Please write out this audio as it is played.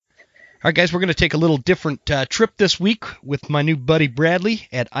All right, guys, we're going to take a little different trip this week with my new buddy Bradley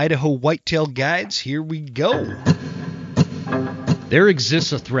at Idaho Whitetail Guides. Here we go. There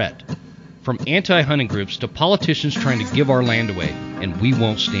exists a threat, from anti-hunting groups to politicians trying to give our land away, and we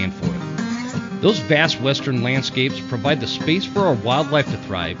won't stand for it. Those vast western landscapes provide the space for our wildlife to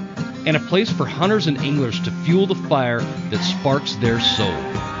thrive and a place for hunters and anglers to fuel the fire that sparks their soul.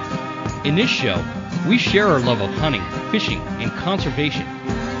 In this show, we share our love of hunting, fishing, and conservation.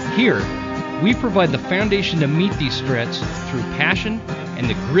 Here, we provide the foundation to meet these threats through passion and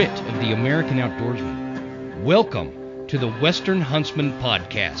the grit of the American outdoorsman. Welcome to the Western Huntsman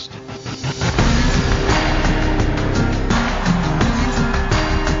Podcast.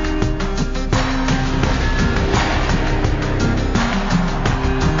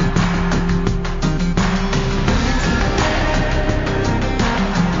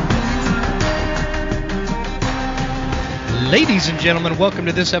 Ladies and gentlemen, welcome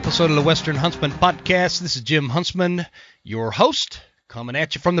to this episode of the Western Huntsman Podcast. This is Jim Huntsman, your host, coming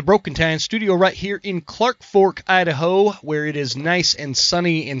at you from the Broken Tine studio right here in Clark Fork, Idaho, where it is nice and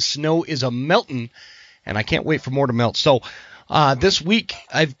sunny and snow is a-melting, and I can't wait for more to melt. So this week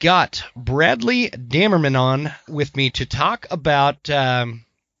I've got Bradley Dammerman on with me to talk about,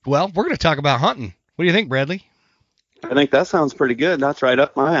 we're going to talk about hunting. What do you think, Bradley? I think that sounds pretty good. That's right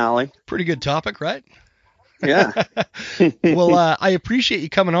up my alley. Pretty good topic, right? Yeah. Well, I appreciate you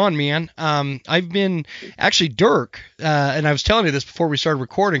coming on, man. I've been actually Dirk, and I was telling you this before we started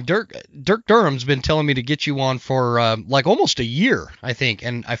recording. Dirk Durham's been telling me to get you on for like almost a year, I think,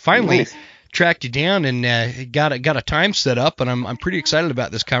 and I finally tracked you down and got a time set up, and I'm pretty excited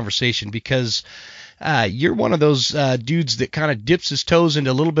about this conversation because you're one of those dudes that kind of dips his toes into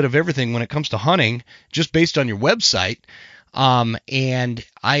a little bit of everything when it comes to hunting, just based on your website. And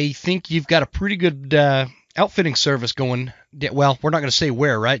I think you've got a pretty good outfitting service going. Well, we're not going to say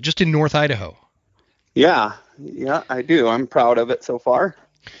where, right? Just in North Idaho. Yeah, I do. I'm proud of it so far.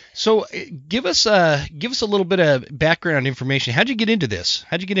 So give us a little bit of background information. How'd you get into this?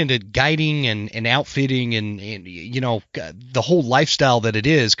 How'd you get into guiding and outfitting and you know, the whole lifestyle that it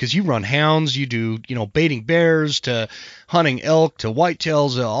is? Because you run hounds, you do, you know, baiting bears to hunting elk to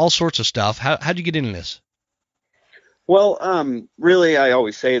whitetails, all sorts of stuff. How'd you get into this? Well, really, I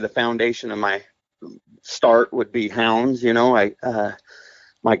always say the foundation of my start would be hounds. You know,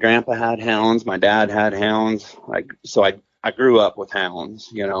 my grandpa had hounds, my dad had hounds. I grew up with hounds,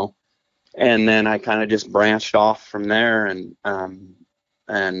 you know, and then I kind of just branched off from there. And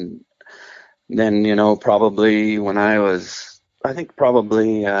then, you know, probably when I was, I think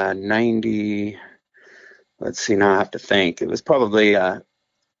probably 90, let's see, now I have to think. It was probably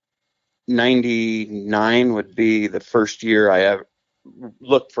 99 would be the first year I ever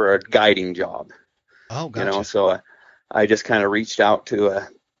looked for a guiding job. Oh, gotcha. You know, so I just kind of reached out to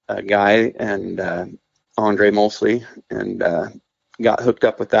a guy and Andre Mosley and got hooked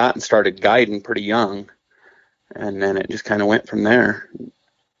up with that and started guiding pretty young, and then it just kind of went from there.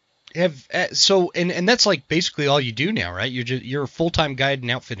 So that's like basically all you do now, right? You're a full-time guide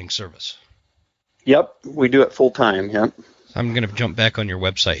and outfitting service. Yep, we do it full time. Yep. I'm going to jump back on your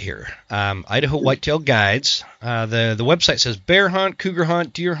website here. Idaho Whitetail Guides. The website says bear hunt, cougar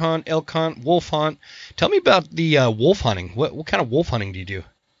hunt, deer hunt, elk hunt, wolf hunt. Tell me about the wolf hunting. What kind of wolf hunting do you do?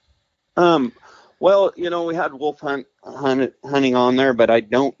 Well, you know, we had wolf hunting on there, but I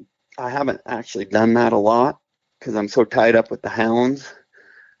haven't actually done that a lot because I'm so tied up with the hounds.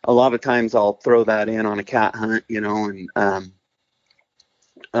 A lot of times I'll throw that in on a cat hunt, you know,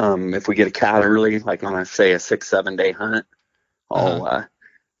 and if we get a cat early, like on a 6-7 day hunt,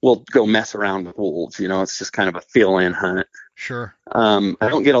 we'll go mess around with wolves. You know, it's just kind of a fill-in hunt. Sure. I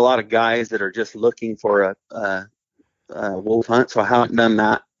don't get a lot of guys that are just looking for a wolf hunt, so I haven't done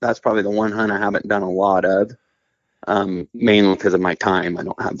that. That's probably the one hunt I haven't done a lot of, mainly because of my time. I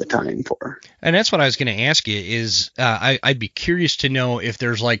don't have the time for. And that's what I was going to ask you is I'd be curious to know if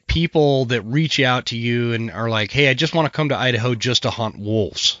there's like people that reach out to you and are like, hey, I just want to come to Idaho just to hunt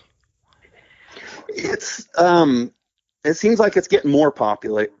wolves. It seems like it's getting more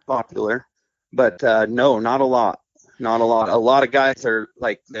popular, but no, not a lot. A lot of guys are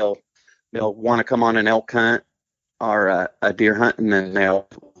like, they'll want to come on an elk hunt or a deer hunt, and then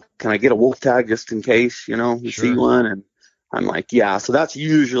can I get a wolf tag just in case, you know, you Sure. see one? And I'm like, yeah. So that's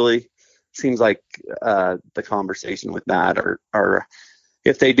usually seems like the conversation with that, or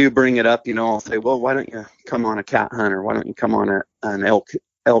if they do bring it up, you know, I'll say, well, why don't you come on a cat hunt, or why don't you come on an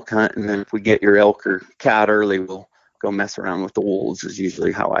elk hunt, and then if we get your elk or cat early, we'll go mess around with the wolves. Is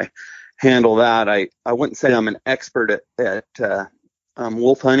usually how I handle that. I wouldn't say I'm an expert at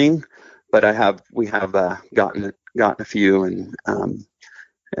wolf hunting, but we have gotten a few, and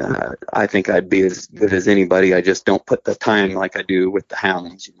I think I'd be as good as anybody. I just don't put the time like I do with the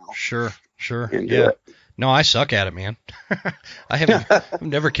hounds, Sure. into Yeah. No, I suck at it, man. I've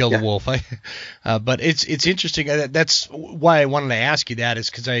never killed a Yeah. wolf. But it's interesting. That's why I wanted to ask you that, is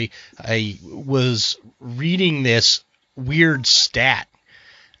because I was reading this weird stat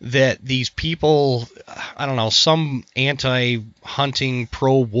that these people, I don't know, some anti-hunting,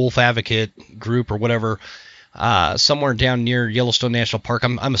 pro-wolf advocate group or whatever, somewhere down near Yellowstone National Park,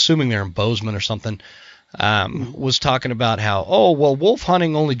 I'm assuming they're in Bozeman or something, was talking about how, oh, well, wolf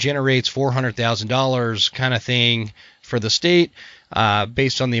hunting only generates $400,000 kind of thing for the state,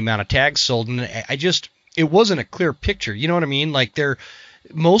 based on the amount of tags sold. And it wasn't a clear picture. You know what I mean? Like,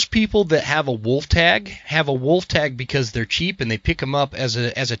 most people that have a wolf tag because they're cheap and they pick them up as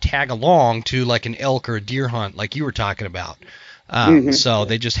a tag along to like an elk or a deer hunt, like you were talking about. So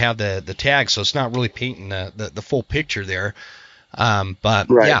they just have the tag, so it's not really painting the full picture there. But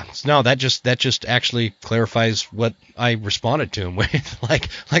Right. yeah, no, that just actually clarifies what I responded to him with. like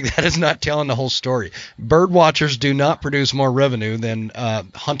that is not telling the whole story. Bird watchers do not produce more revenue than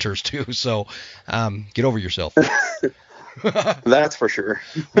hunters do. So get over yourself. That's for sure.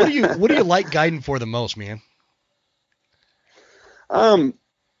 What do you like guiding for the most, man? Well,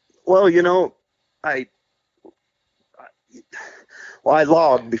 I I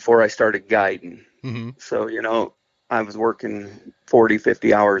logged before I started guiding. Mm-hmm. So, I was working 40,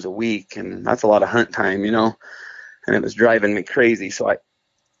 50 hours a week, and that's a lot of hunt time, and it was driving me crazy. So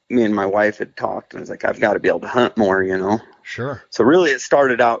me and my wife had talked, and I was like, I've got to be able to hunt more, Sure. So really it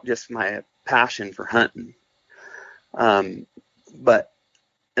started out just my passion for hunting. And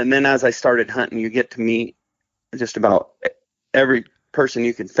then as I started hunting, you get to meet just about every person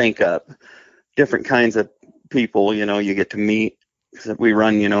you can think of, different kinds of people, you get to meet. We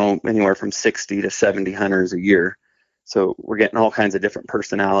run, anywhere from 60 to 70 hunters a year. So we're getting all kinds of different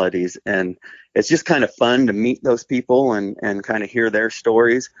personalities, and it's just kind of fun to meet those people and kind of hear their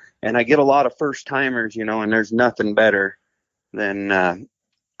stories. And I get a lot of first timers, and there's nothing better than,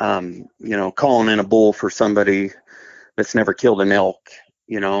 calling in a bull for somebody that's never killed an elk,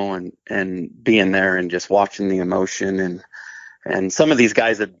 and being there and just watching the emotion. And some of these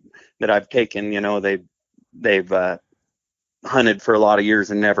guys that I've taken, they've hunted for a lot of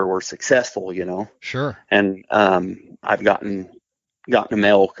years and never were successful, Sure. And I've gotten them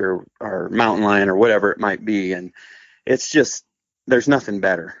elk or mountain lion or whatever it might be, and it's just, there's nothing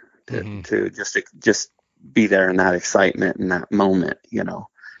better to just be there in that excitement and that moment,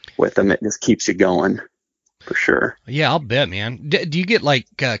 with them. It just keeps you going, for sure. Yeah, I'll bet, man. Do you get like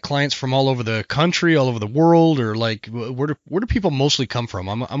clients from all over the country, all over the world, or like where do people mostly come from?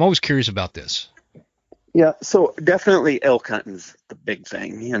 I'm always curious about this. Yeah, so definitely elk hunting's the big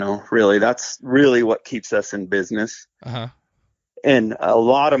thing, really. That's really what keeps us in business. Uh-huh. And a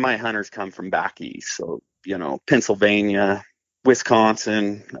lot of my hunters come from back east. So, Pennsylvania,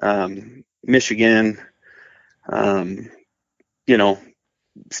 Wisconsin, Michigan,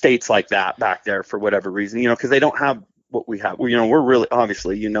 states like that back there for whatever reason, because they don't have what we have. We're really,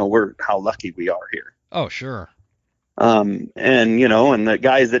 obviously, we're how lucky we are here. Oh, sure. And the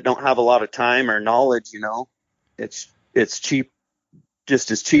guys that don't have a lot of time or knowledge, it's cheap,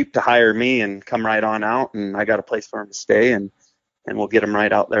 just as cheap to hire me and come right on out, and I got a place for them to stay, and we'll get them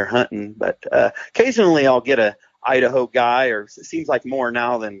right out there hunting. But occasionally I'll get a Idaho guy, or it seems like more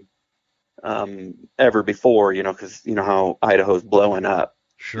now than ever before, because how Idaho's blowing up.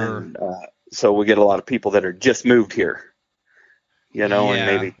 Sure. And, so we get a lot of people that are just moved here, and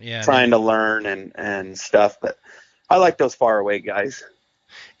maybe trying to learn and stuff. But I like those far away guys.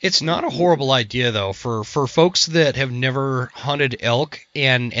 It's not a horrible idea, though, for folks that have never hunted elk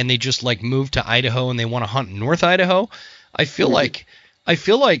and they just like move to Idaho and they want to hunt in North Idaho. I feel like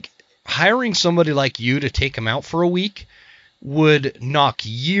hiring somebody like you to take them out for a week would knock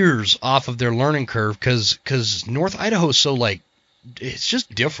years off of their learning curve, because North Idaho is so, like, it's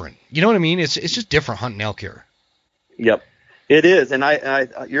just different. You know what I mean? It's just different hunting elk here. Yep, it is. And I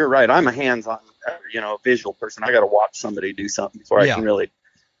you're right. I'm a hands-on, visual person. I got to watch somebody do something before I can really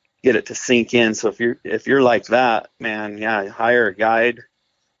get it to sink in. So if you're like that, man, hire a guide,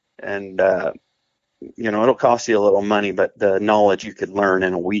 and it'll cost you a little money, but the knowledge you could learn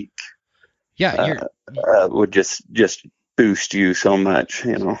in a week, would just boost you so much,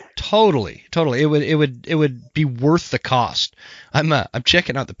 Totally. It would be worth the cost. I'm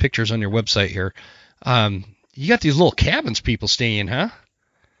checking out the pictures on your website here. You got these little cabins people stay in, huh?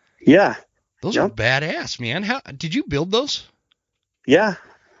 Yeah. Those are badass, man. How did you build those? Yeah.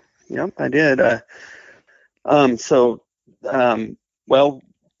 Yep, I did. Well,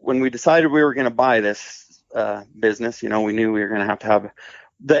 when we decided we were going to buy this business, we knew we were going to have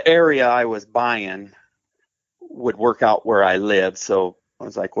the area I was buying would work out where I live. So I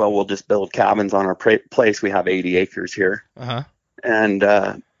was like, well, we'll just build cabins on our place. We have 80 acres here. Uh-huh. And,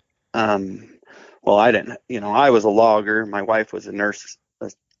 well, I didn't, I was a logger. My wife was a nurse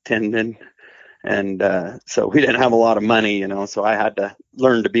attendant. And so we didn't have a lot of money, so I had to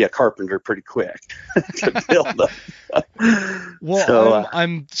learn to be a carpenter pretty quick to build them. Well, so,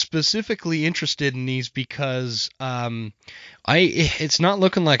 I'm specifically interested in these because it's not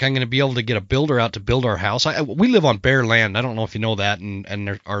looking like I'm going to be able to get a builder out to build our house. We live on bare land. I don't know if you know that,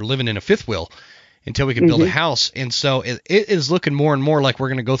 and are living in a fifth wheel until we can build a house. And so it is looking more and more like we're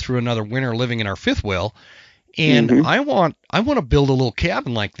going to go through another winter living in our fifth wheel. And I want to build a little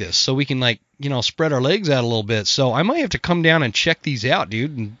cabin like this so we can spread our legs out a little bit. So I might have to come down and check these out,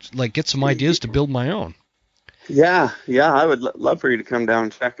 dude, and get some ideas to build my own. Yeah, I would love for you to come down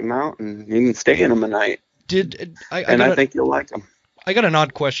and check them out, and you can stay in them a night. I think you'll like them. I got an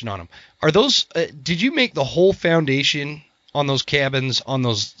odd question on them. Are those? Did you make the whole foundation on those cabins on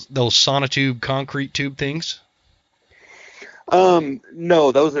those sonotube concrete tube things?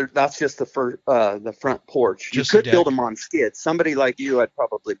 No, that's just the front porch. You could build them on skids. Somebody like you, I'd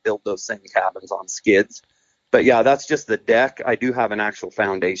probably build those same cabins on skids. But yeah, that's just the deck. I do have an actual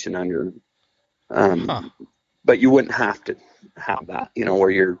foundation under them. But you wouldn't have to have that,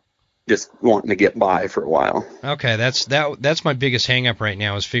 where you're just wanting to get by for a while. Okay, that's my biggest hang up right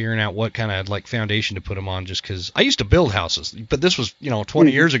now is figuring out what kind of foundation to put them on, just because I used to build houses, but this was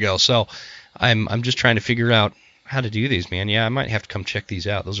 20 years ago, so I'm just trying to figure out how to do these, man. Yeah, I might have to come check these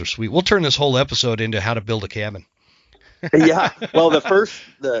out. Those are sweet. We'll turn this whole episode into how to build a cabin. Yeah. Well, the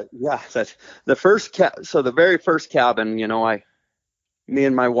very first cabin, me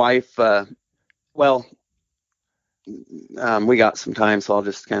and my wife, we got some time, so I'll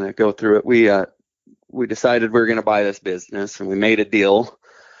just kind of go through it. We decided we were going to buy this business, and we made a deal.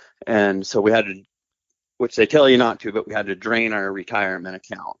 And so we had to, which they tell you not to, but we had to drain our retirement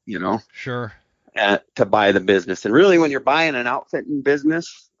account, Sure. To buy the business. And really, when you're buying an outfitting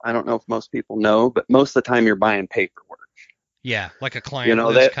business, I don't know if most people know, but most of the time you're buying paperwork. Yeah, like a client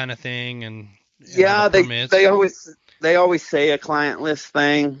list kind of thing, and yeah, they always say a client list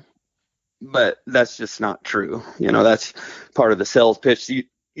thing, but that's just not true. That's part of the sales pitch.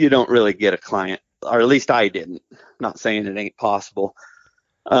 You don't really get a client, or at least I didn't. Not saying it ain't possible.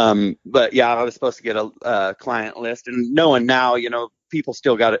 But yeah, I was supposed to get a client list, and knowing now, people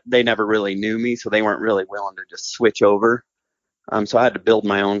still got it. They never really knew me, so they weren't really willing to just switch over. So I had to build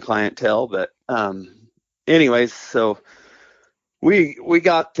my own clientele. But anyways, so we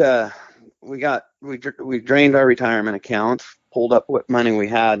drained our retirement account, pulled up what money we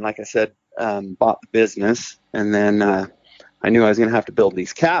had, and like I said, bought the business, and then I knew I was going to have to build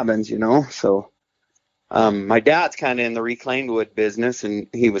these cabins, so my dad's kind of in the reclaimed wood business, and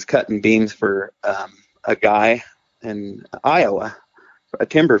he was cutting beams for a guy in Iowa, a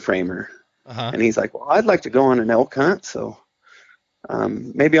timber framer. And he's like, well, I'd like to go on an elk hunt, so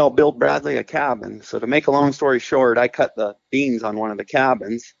maybe I'll build Bradley a cabin. So to make a long story short, I cut the beams on one of the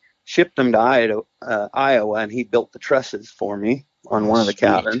cabins, shipped them to Iowa, and he built the trusses for me on one of the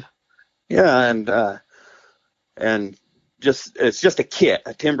cabins. Yeah, and it's just a kit,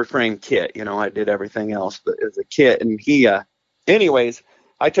 a timber frame kit. I did everything else, but it was a kit. And he, anyways,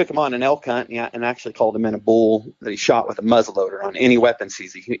 I took him on an elk hunt and actually called him in a bull that he shot with a muzzleloader on any weapon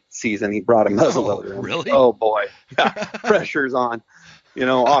season. He brought a muzzleloader. Oh, really? Oh boy, yeah, pressure's on.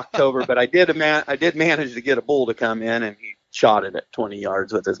 October, but I did manage to get a bull to come in, and he shot it at 20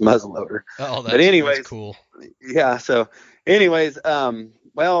 yards with his muzzleloader. Oh, that's cool. Yeah. So, anyways,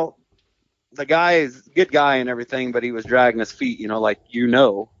 well, the guy is a good guy and everything, but he was dragging his feet.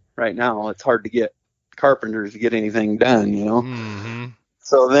 Right now it's hard to get carpenters to get anything done. Mm-hmm.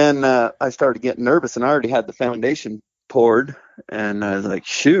 So then I started getting nervous, and I already had the foundation poured, and I was like,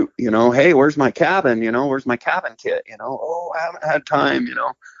 shoot, hey, where's my cabin? Where's my cabin kit? Oh, I haven't had time,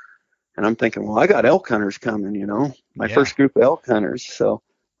 and I'm thinking, well, I got elk hunters coming, my first group of elk hunters. So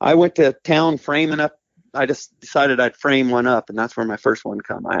I went to town framing up. I just decided I'd frame one up, and that's where my first one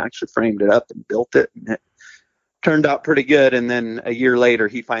come. I actually framed it up and built it, and it turned out pretty good. And then a year later,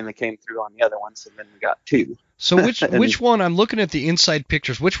 he finally came through on the other one, so then we got two. So which one? I'm looking at the inside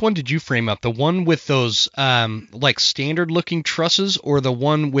pictures. Which one did you frame up? The one with those standard looking trusses, or the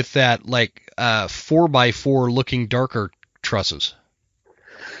one with that 4x4 looking darker trusses?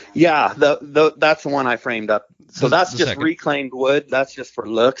 Yeah, that's the one I framed up. So that's just reclaimed wood. That's just for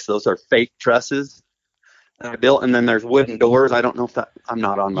looks. Those are fake trusses that I built, and then there's wooden doors. I don't know if I'm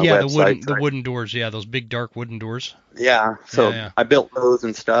not on my website. Yeah, the wooden doors. Yeah, those big dark wooden doors. Yeah, so I built those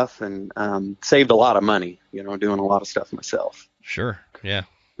and stuff, and saved a lot of money. Doing a lot of stuff myself. Sure. Yeah.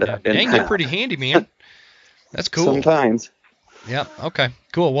 that Yeah. I didn't Dang, you're have. pretty handy, man. That's cool. Sometimes. Yeah. Okay.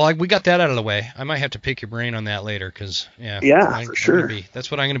 Cool. Well, we got that out of the way. I might have to pick your brain on that later, because For sure.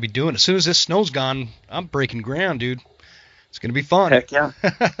 That's what I'm gonna be doing. As soon as this snow's gone, I'm breaking ground, dude. It's gonna be fun. Heck yeah.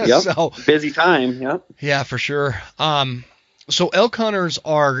 Yep. So busy time. Yep. yeah, for sure. So elk hunters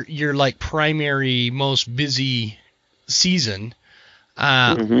are your like primary, most busy season.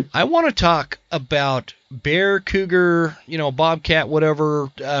 I want to talk about bear, cougar, bobcat, whatever,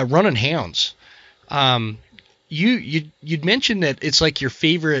 running hounds. You'd mentioned that it's like your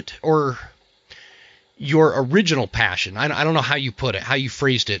favorite or your original passion. I don't know how you put it, how you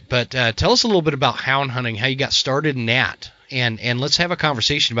phrased it, but tell us a little bit about hound hunting, how you got started in that, and let's have a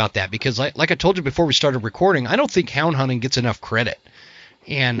conversation about that, because like I told you before we started recording, I don't think hound hunting gets enough credit,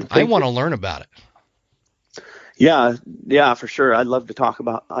 and I want to learn about it. Yeah, for sure. I love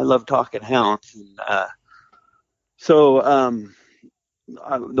talking hounds. And,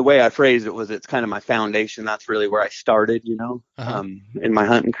 the way I phrased it was, it's kind of my foundation. That's really where I started, in my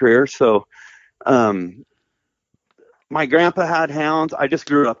hunting career. So, my grandpa had hounds. I just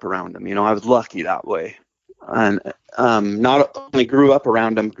grew up around them. I was lucky that way. And, not only grew up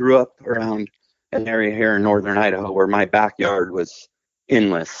around them, grew up around an area here in northern Idaho where my backyard was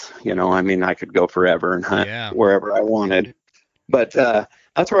endless. I could go forever and hunt wherever I wanted. But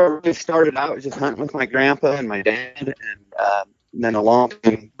that's where I really started out, just hunting with my grandpa and my dad, and then along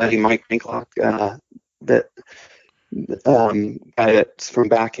buddy Mike Pinklock, guy that's from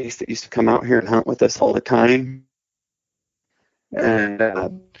back east that used to come out here and hunt with us all the time.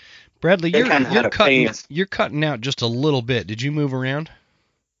 And Bradley, you're cutting out just a little bit. Did you move around?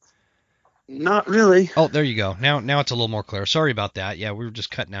 Not really. Oh, there you go. Now it's a little more clear. Sorry about that. Yeah, we were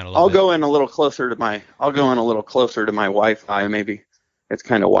just cutting out a little bit. I'll go in a little closer to my Wi-Fi. Maybe it's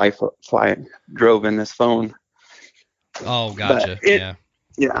kind of Wi-Fi drove in this phone. Oh, gotcha.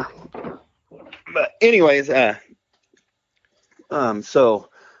 Yeah. But anyways, so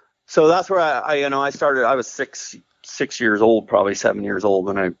that's where I started. I was six years old, probably 7 years old,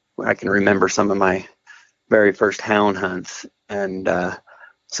 when I can remember some of my very first hound hunts. And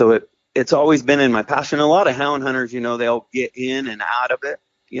so it's always been in my passion. A lot of hound hunters, they'll get in and out of it,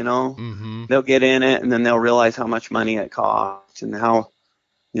 Mm-hmm. They'll get in it and then they'll realize how much money it costs and how,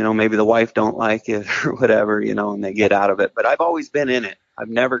 maybe the wife don't like it or whatever, and they get out of it. But I've always been in it. I've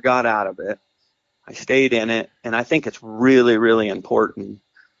never got out of it. I stayed in it. And I think it's really, really important.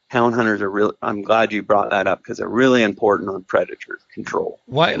 Hound hunters are I'm glad you brought that up, because they're really important on predator control.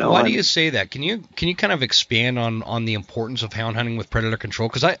 Why do you say that? Can you kind of expand on the importance of hound hunting with predator control?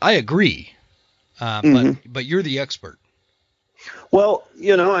 Because I agree, but you're the expert. Well,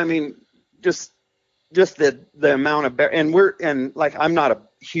 just the amount of bear, and I'm not a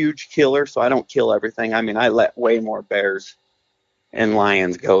huge killer, so I don't kill everything. I let way more bears and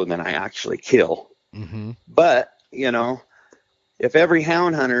lions go than I actually kill. Mm-hmm. But if every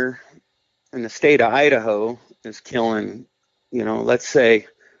hound hunter in the state of Idaho is killing, let's say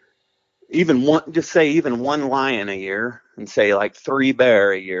even one lion a year, and say like 3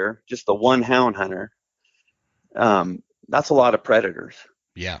 bear a year, just the one hound hunter, that's a lot of predators.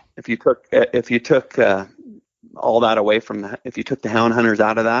 Yeah. If you took all that away from if you took the hound hunters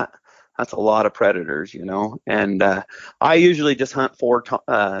out of that, that's a lot of predators, And I usually just hunt 4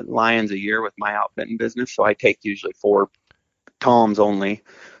 lions a year with my outfitting business, so I take usually 4 toms only,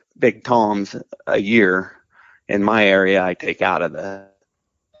 big toms a year in my area. I take out of the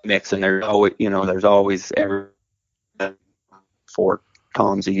mix, and there's always every 4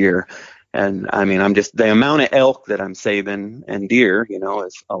 toms a year. And I'm just, the amount of elk that I'm saving and deer,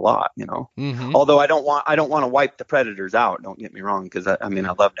 is a lot, Mm-hmm. Although I don't want to wipe the predators out. Don't get me wrong, because I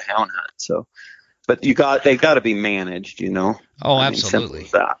love to hound hunt. So, but they've got to be managed, Oh, absolutely. Simple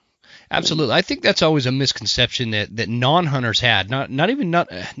as that. Absolutely. I think that's always a misconception that non-hunters had, not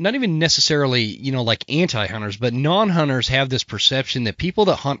even necessarily, like anti-hunters, but non-hunters have this perception that people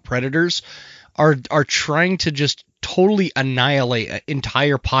that hunt predators are trying to just totally annihilate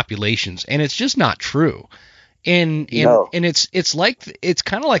entire populations, and it's just not true. And it's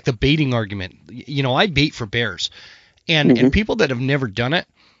kind of like the baiting argument. I bait for bears, and people that have never done it,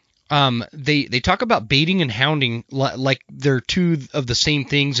 they talk about baiting and hounding like they're two of the same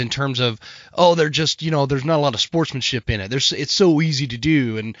things, in terms of, they're just, there's not a lot of sportsmanship in it. It's so easy to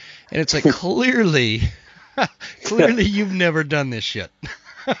do, and it's like clearly you've never done this shit.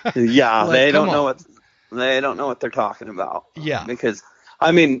 Yeah, they don't know what they're talking about. Yeah, because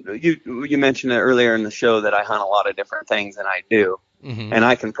you mentioned it earlier in the show that I hunt a lot of different things, and I do. Mm-hmm. And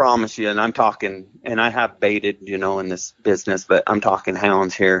I can promise you, and I'm talking, and I have baited, in this business, but I'm talking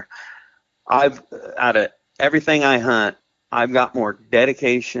hounds here. I've, out of everything I hunt, I've got more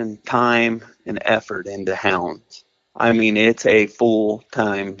dedication, time, and effort into hounds. I mean, it's a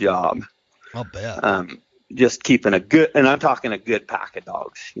full-time job. I'll bet. Just keeping a good, and I'm talking a good pack of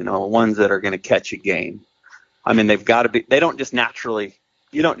dogs, ones that are going to catch a game. I mean, they've got to be, they don't just naturally,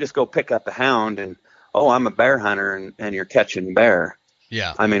 you don't just go pick up a hound and, oh, I'm a bear hunter and you're catching bear.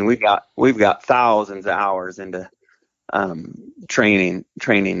 Yeah. I mean, we've got thousands of hours into training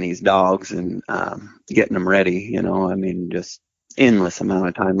these dogs and getting them ready, I mean, just endless amount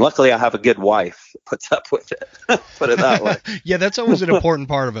of time. Luckily, I have a good wife that puts up with it. Put it that way. Yeah, that's always an important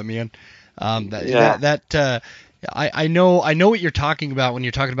part of it, man. I know what you're talking about when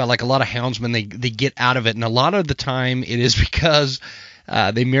you're talking about like a lot of houndsmen, they get out of it, and a lot of the time it is because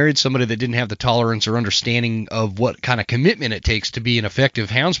they married somebody that didn't have the tolerance or understanding of what kind of commitment it takes to be an effective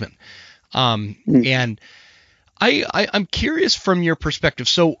houndsman. And I'm curious from your perspective.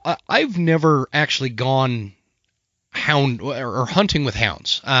 So I've never actually gone hound or hunting with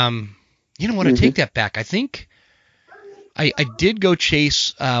hounds. You know what? I take that back. I think I did go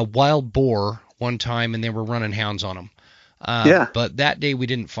chase wild boar one time, and they were running hounds on them. But that day we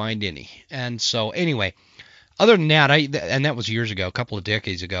didn't find any. And so anyway, other than that, and that was years ago, a couple of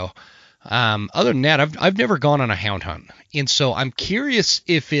decades ago. Other than that, I've never gone on a hound hunt. And so I'm curious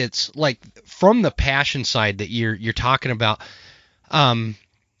if it's like from the passion side that you're talking about.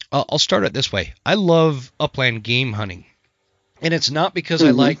 I'll start it this way. I love upland game hunting. And it's not because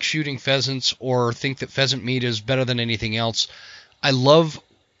I like shooting pheasants or think that pheasant meat is better than anything else. I love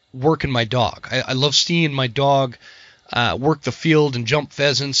working my dog. I love seeing my dog work the field and jump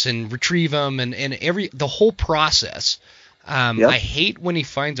pheasants and retrieve them and the whole process. I hate when he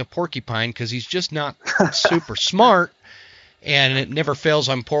finds a porcupine because he's just not super smart, and it never fails.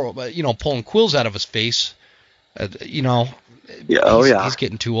 I'm pulling quills out of his face. He's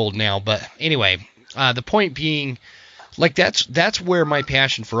getting too old now. But anyway, the point being, like that's where my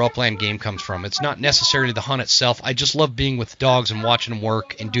passion for upland game comes from. It's not necessarily the hunt itself. I just love being with dogs and watching them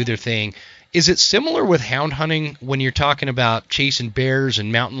work and do their thing. Is it similar with hound hunting when you're talking about chasing bears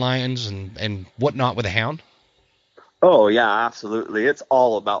and mountain lions and whatnot with a hound? Oh yeah, absolutely. It's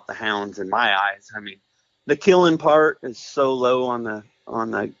all about the hounds in my eyes. I mean, the killing part is so low on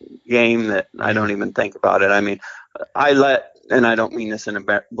the game that I don't even think about it. I mean, and I don't mean this in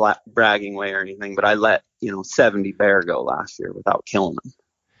a bragging way or anything, but I let 70 bear go last year without killing them.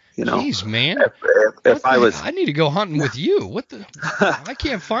 Jeez, man. If I need to go hunting with you. What the? I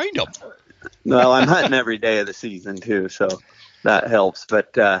can't find them. Well, I'm hunting every day of the season too, so that helps.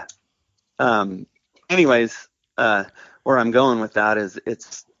 But anyways, where I'm going with that is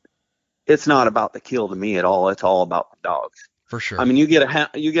it's not about the kill to me at all. It's all about the dogs. For sure. I mean, you get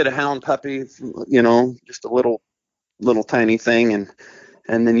a hound puppy, just a little tiny thing,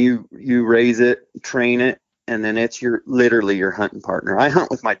 and then you raise it, train it, and then it's literally your hunting partner. I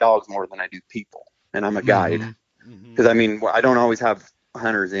hunt with my dogs more than I do people, and I'm a guide because I mean, I don't always have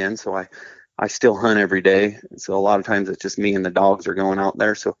hunters in, so I still hunt every day. So a lot of times it's just me and the dogs are going out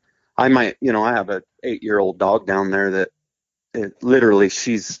there. So I might, I have a 8-year-old dog down there that literally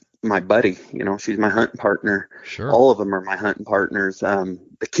she's my buddy, she's my hunting partner. Sure. All of them are my hunting partners.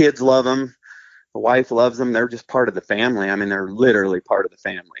 The kids love them. The wife loves them. They're just part of the family. I mean, they're literally part of the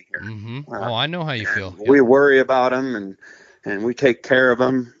family here. I know how you feel. We worry about them and we take care of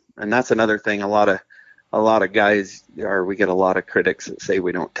them. And that's another thing. A lot of guys, we get a lot of critics that say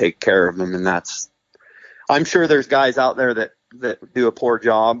we don't take care of them. And I'm sure there's guys out there that do a poor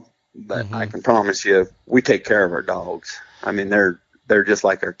job, but I can promise you, we take care of our dogs. I mean, they're just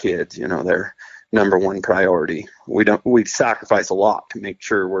like our kids, they're number one priority. We sacrifice a lot to make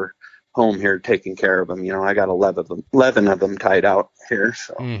sure we're home here taking care of them. I got 11 of them tied out here.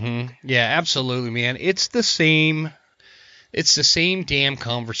 So. Yeah, absolutely, man. It's the same damn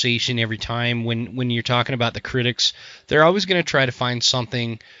conversation every time when you're talking about the critics. They're always going to try to find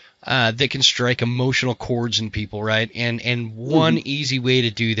something that can strike emotional chords in people, right? And one easy way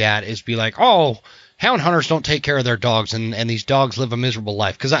to do that is be like, oh, hound hunters don't take care of their dogs, and these dogs live a miserable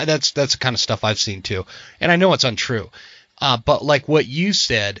life. Because that's the kind of stuff I've seen too, and I know it's untrue. But like what you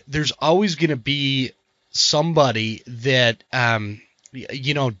said, there's always going to be somebody that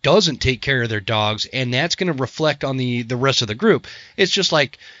doesn't take care of their dogs, and that's going to reflect on the rest of the group. It's just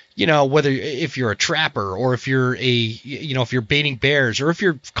like, whether if you're a trapper or if you're if you're baiting bears or if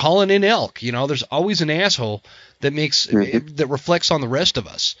you're calling in elk, there's always an asshole that that reflects on the rest of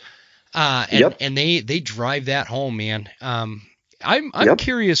us. And they drive that home, man. I'm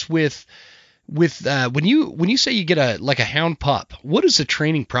curious with when you say you get a hound pup, what does the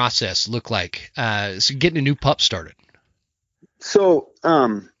training process look like? So getting a new pup started. So,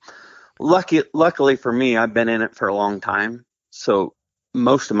 Luckily for me, I've been in it for a long time, so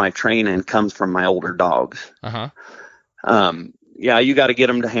most of my training comes from my older dogs. Uh-huh. Yeah, you got to get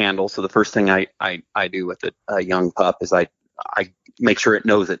them to handle. So the first thing I do with a young pup is I make sure it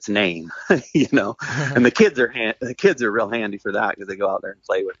knows its name, you know. And the kids are real handy for that because they go out there and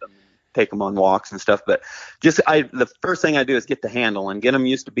play with them, and take them on walks and stuff. But the first thing I do is get the handle and get them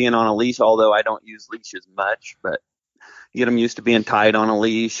used to being on a leash. Although I don't use leashes much, but get them used to being tied on a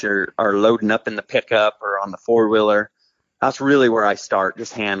leash or loading up in the pickup or on the four-wheeler. That's really where I start,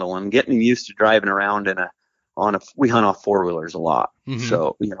 just handling, getting them used to driving around we hunt off four-wheelers a lot. Mm-hmm.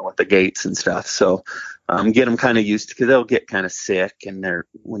 So, you know, with the gates and stuff. So get them kind of used to, because they'll get kind of sick, and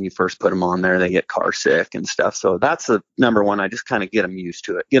when you first put them on there, they get car sick and stuff. So that's the number one. I just kind of get them used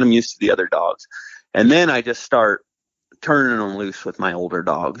to it, get them used to the other dogs. And then I just start turning them loose with my older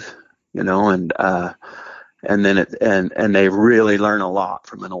dogs, you know, and then and they really learn a lot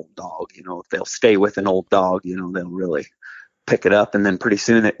from an old dog. You know, if they'll stay with an old dog, you know, they'll really pick it up. And then pretty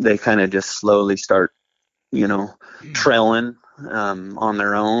soon they kind of just slowly start, you know, trailing on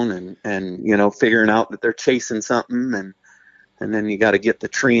their own and you know, figuring out that they're chasing something. And then you got to get the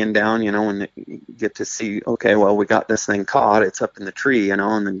treeing down, you know, and you get to see, okay, well, we got this thing caught. It's up in the tree, you know,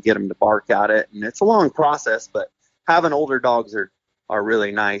 and then get them to bark at it. And it's a long process, but having older dogs are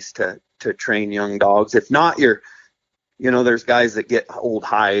really nice to train young dogs. If not, you know, there's guys that get old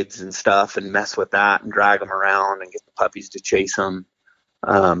hides and stuff and mess with that and drag them around and get the puppies to chase them.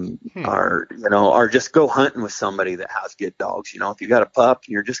 Or just go hunting with somebody that has good dogs. You know, if you got a pup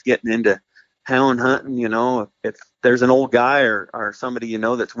and you're just getting into hound hunting, you know, if there's an old guy or somebody, you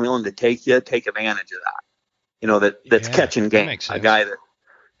know, that's willing to take advantage of that, you know, that's catching game. A guy that,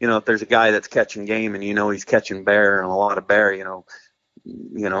 you know, if there's a guy that's catching game and, you know, he's catching bear and a lot of bear, you know,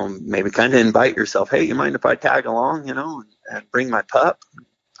 maybe kind of invite yourself. Hey, you mind if I tag along, you know, and bring my pup?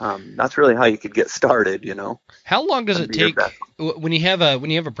 That's really how you could get started, you know. How long does it take when you have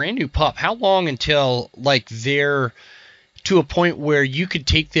a brand new pup? How long until like they're to a point where you could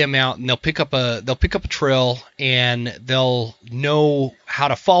take them out and they'll pick up a trail and they'll know how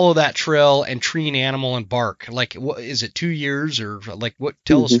to follow that trail and tree an animal and bark? Like, what is it, 2 years or like what?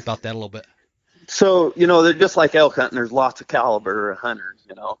 Tell us about that a little bit. So, you know, they're just like elk hunting. There's lots of caliber hunters,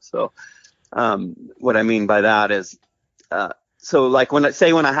 you know. So what I mean by that is, so like when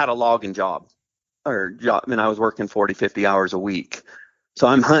I had a logging job, and I was working 40, 50 hours a week. So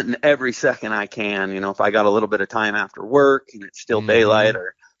I'm hunting every second I can, you know, if I got a little bit of time after work and it's still daylight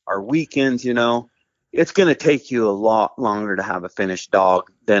or weekends, you know, it's going to take you a lot longer to have a finished dog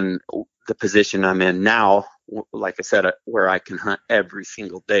than the position I'm in now. Like I said, where I can hunt every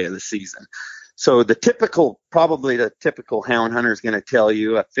single day of the season. So the typical hound hunter is going to tell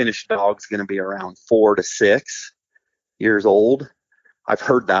you a finished dog is going to be around 4 to 6 years old. I've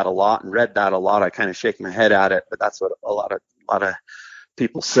heard that a lot and read that a lot. I kind of shake my head at it, but that's what a lot of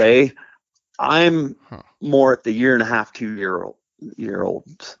people say. I'm more at the 1.5 to 2 year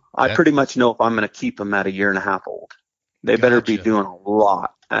olds. I pretty much know if I'm going to keep them at a 1.5 old. They better be doing a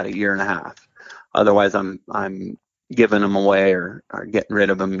lot at a 1.5. Otherwise, I'm giving them away or getting rid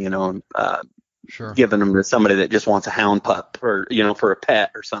of them, you know, giving them to somebody that just wants a hound pup or, you know, for a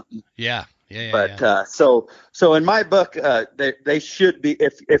pet or something. Yeah. So in my book, they should be,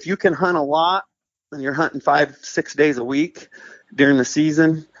 if you can hunt a lot and you're hunting 5-6 days a week during the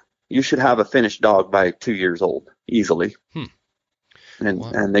season, you should have a finished dog by 2 years old easily.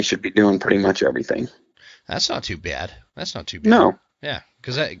 And they should be doing pretty much everything. That's not too bad. No. Yeah,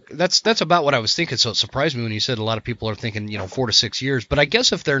 because that's about what I was thinking. So it surprised me when you said a lot of people are thinking, you know, 4 to 6 years. But I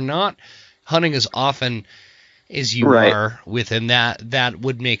guess if they're not hunting as often as you are with him, that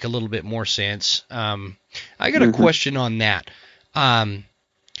would make a little bit more sense. I got a question on that. I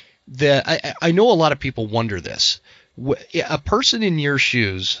know a lot of people wonder this. A person in your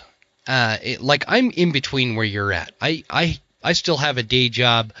shoes, like I'm in between where you're at. I still have a day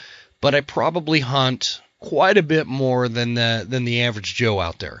job, but I probably hunt quite a bit more than the average Joe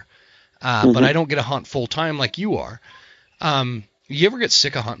out there. But I don't get to hunt full time like you are. You ever get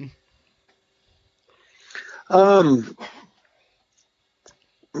sick of hunting? I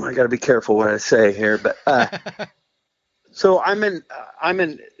got to be careful what I say here, but so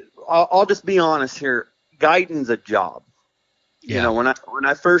I'll just be honest here. Guiding's a job. Yeah. You know, when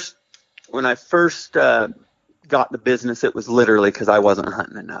I first got the business, it was literally because I wasn't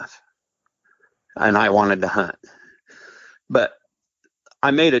hunting enough, and I wanted to hunt. But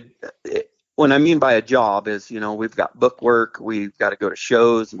what I mean by a job is, you know, we've got book work, we've got to go to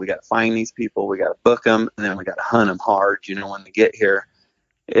shows, and we got to find these people, we got to book them, and then we got to hunt them hard, you know, when they get here.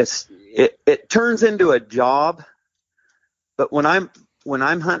 It turns into a job. But when I'm when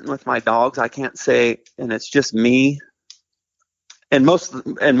I'm hunting with my dogs, I can't say, and it's just me. And most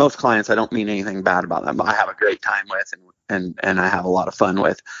clients, I don't mean anything bad about them. I have a great time with, and I have a lot of fun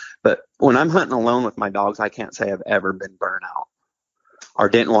with. But when I'm hunting alone with my dogs, I can't say I've ever been burnt out or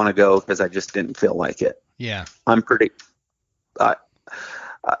didn't want to go because I just didn't feel like it. Yeah. I'm pretty.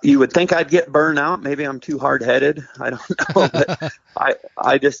 You would think I'd get burned out. Maybe I'm too hard headed. I don't know, but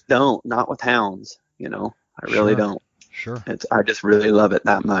I just don't. Not with hounds. I really don't. Sure. I just really love it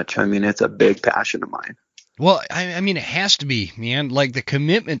that much. I mean, it's a big passion of mine. Well, I mean, it has to be, man. Like the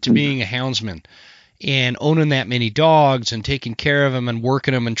commitment to being a houndsman and owning that many dogs and taking care of them and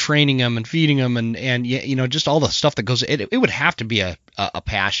working them and training them and feeding them and just all the stuff that goes. It would have to be a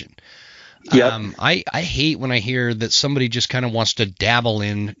passion. Yep. I hate when I hear that somebody just kind of wants to dabble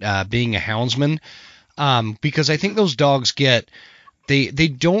in being a houndsman, because I think those dogs they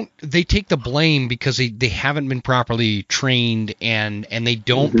take the blame because they haven't been properly trained and they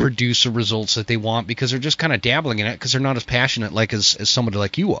don't produce the results that they want because they're just kind of dabbling in it because they're not as passionate as somebody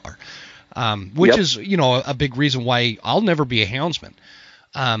like you are, which is a big reason why I'll never be a houndsman.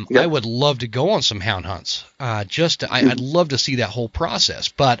 I would love to go on some hound hunts. I'd love to see that whole process,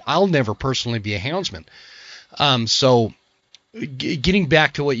 but I'll never personally be a houndsman. So getting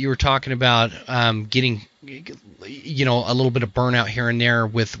back to what you were talking about, getting, a little bit of burnout here and there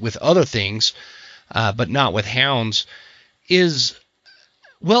with other things, but not with hounds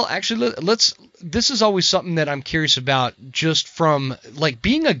actually, this is always something that I'm curious about, just from like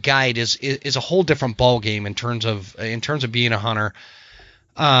being a guide is a whole different ball game in terms of being a hunter.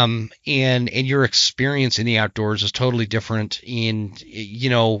 And your experience in the outdoors is totally different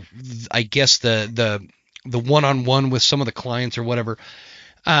I guess the one-on-one with some of the clients or whatever.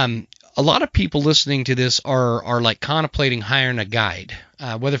 A lot of people listening to this are like contemplating hiring a guide,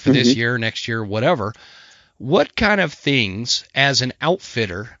 whether for this year, next year, whatever. What kind of things as an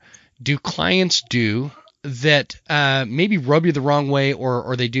outfitter do clients do that maybe rub you the wrong way,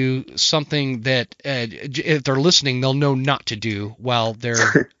 or they do something that if they're listening, they'll know not to do while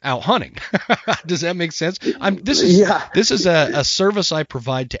they're out hunting? Does that make sense? This is a service I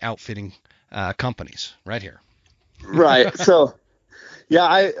provide to outfitting companies right here. Right. So,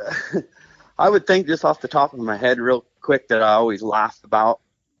 yeah, I would think just off the top of my head real quick that I always laugh about.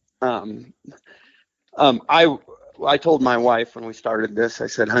 I told my wife when we started this, I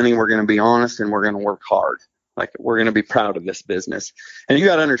said, honey, we're going to be honest and we're going to work hard. Like, we're going to be proud of this business. And you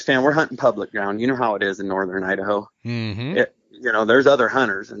got to understand, we're hunting public ground. You know how it is in northern Idaho. Mm-hmm. There's other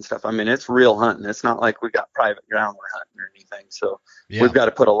hunters and stuff. I mean, it's real hunting. It's not like we got private ground we're hunting or anything. So we've got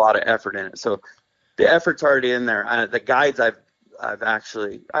to put a lot of effort in it. So the effort's already in there. The guides I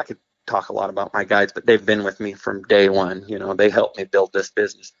could talk a lot about my guides, but they've been with me from day one. They helped me build this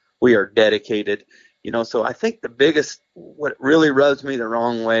business. We are dedicated. So I think what really rubs me the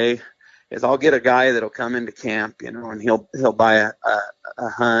wrong way is I'll get a guy that'll come into camp, and he'll buy a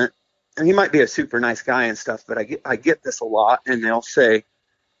hunt, and he might be a super nice guy and stuff, but I get this a lot, and they'll say,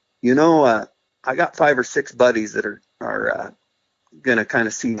 I got 5 or 6 buddies that are gonna kind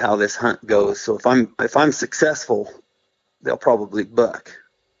of see how this hunt goes. So if I'm successful, they'll probably buck.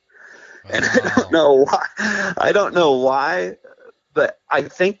 And I don't know why. But I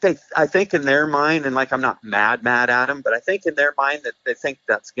think in their mind, and like I'm not mad at them, but I think in their mind that they think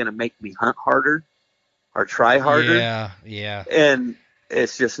that's going to make me hunt harder or try harder. Yeah. And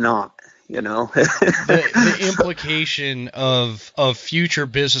it's just not, the implication of future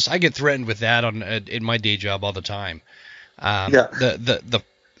business. I get threatened with that in my day job all the time. The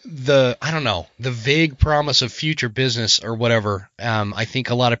I don't know, the vague promise of future business or whatever. I think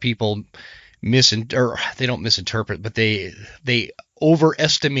a lot of people they don't misinterpret, but they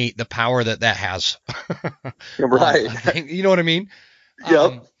overestimate the power that has. Right. You know what I mean?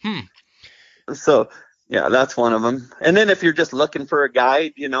 Yep. So yeah, that's one of them. And then if you're just looking for a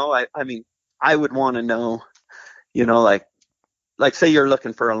guide, I mean, I would want to know, like say you're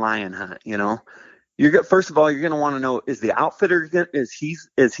looking for a lion hunt, first of all, you're going to want to know, is the outfitter, is he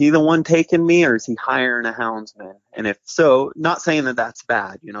the one taking me, or is he hiring a houndsman? And if so, not saying that that's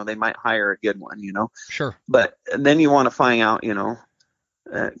bad, they might hire a good one, Sure. But then you want to find out,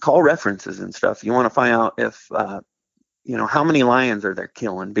 call references and stuff. You want to find out if, how many lions are they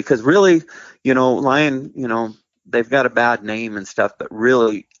killing? Because really, lion, they've got a bad name and stuff, but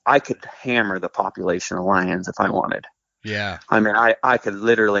really I could hammer the population of lions if I wanted. Yeah. I mean, I could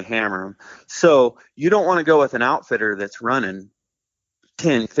literally hammer them. So you don't want to go with an outfitter that's running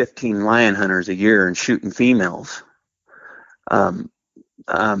 10, 15 lion hunters a year and shooting females.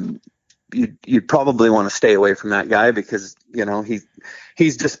 you'd probably want to stay away from that guy because, you know,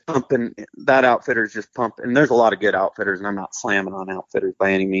 he's just pumping. That outfitter's just pumping. And there's a lot of good outfitters, and I'm not slamming on outfitters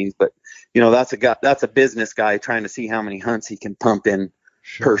by any means, but, you know, that's a business guy trying to see how many hunts he can pump in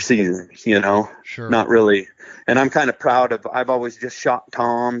per season, you know. Not really. And I'm kind of proud of, I've always just shot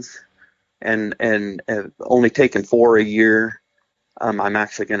toms and only taken 4 a year. I'm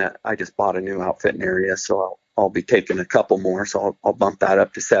actually I just bought a new outfitting area, so I'll be taking a couple more, so I'll bump that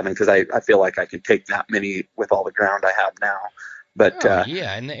up to 7 because I feel like I can take that many with all the ground I have now. But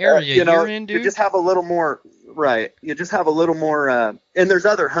yeah, in the area you know, you're in, dude. You just have a little more, right? You just have a little more, and there's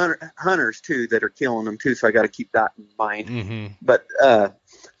other hunters too that are killing them too, so I got to keep that in mind. Mm-hmm.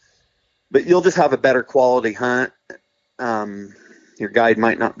 But you'll just have a better quality hunt. Your guide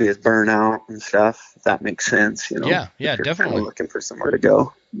might not be as burnt out and stuff, if that makes sense. You know? Yeah, if you're definitely. Kind of looking for somewhere to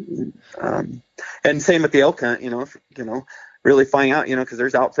go. And same with the elk hunt, you know, really find out, you know, because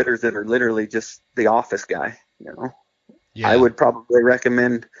there's outfitters that are literally just the office guy, you know. Yeah. I would probably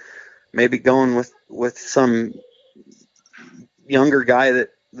recommend maybe going with some younger guy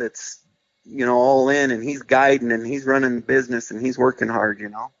that's, you know, all in, and he's guiding and he's running the business and he's working hard, you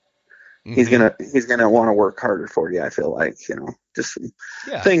know. Mm-hmm. He's gonna want to work harder for you. I feel like, you know, just some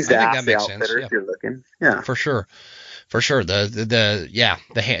things to ask the outfitter if you're looking. Yeah, for sure.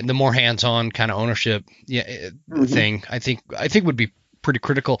 The more hands-on kind of ownership, thing I think would be pretty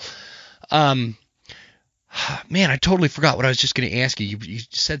critical. Man, I totally forgot what I was just going to ask you. You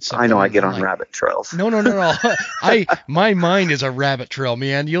said something. I know I get on rabbit trails. No. My mind is a rabbit trail,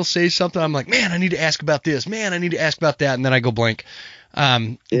 man. You'll say something, I'm like, man, I need to ask about this. Man, I need to ask about that, and then I go blank.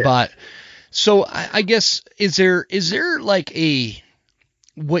 But so I guess is there like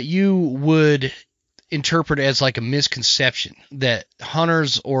what you would interpret as like a misconception that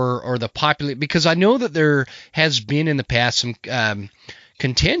hunters or the population, because I know that there has been in the past some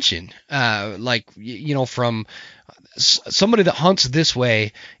contention, like, you know, from somebody that hunts this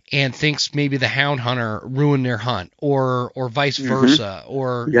way and thinks maybe the hound hunter ruined their hunt, or vice versa,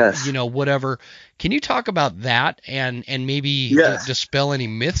 or you know, whatever. Can you talk about that and maybe dispel any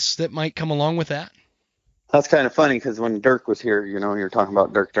myths that might come along with that? That's kind of funny because when Dirk was here, you know, you're talking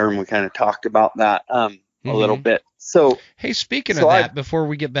about Dirk Durham, we kind of talked about that a little bit. So, hey, speaking of that, before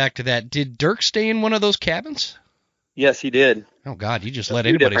we get back to that, did Dirk stay in one of those cabins? Yes, he did. Oh God, you just let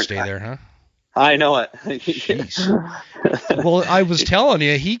anybody stay there, huh? I know it. Jeez. Well, I was telling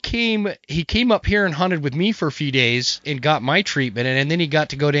you, he came up here and hunted with me for a few days and got my treatment, and then he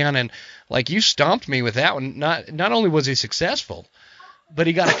got to go down and, like, you stomped me with that one. Not only was he successful, but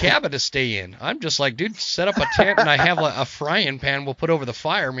he got a cabin to stay in. I'm just like, dude, set up a tent and I have a frying pan we'll put over the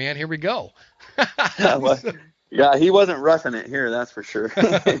fire, man. Here we go. Yeah, he wasn't roughing it here, that's for sure.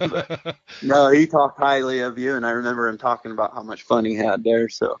 But, no, he talked highly of you, and I remember him talking about how much fun he had there.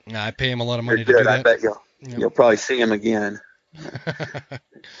 So I pay him a lot of money to do that. I bet you'll probably see him again.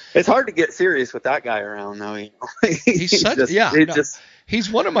 It's hard to get serious with that guy around, though. You know?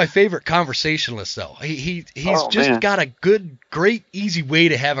 He's one of my favorite conversationalists, though. He's got a good, great, easy way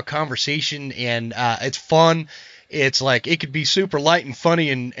to have a conversation, and it's fun. It's like, it could be super light and funny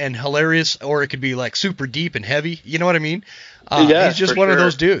and hilarious, or it could be like super deep and heavy. You know what I mean? He's just one of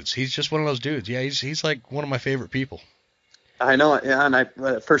those dudes. He's just one of those dudes. Yeah, he's like one of my favorite people. I know it. Yeah, and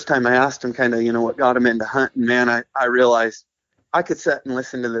the first time I asked him kind of, you know, what got him into hunting, man, I realized I could sit and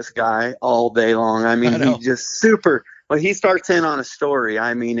listen to this guy all day long. I mean, he's just super. When he starts in on a story,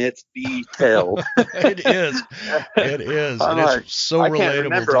 I mean, it's detailed. It is. I'm like, it's so relatable. I can't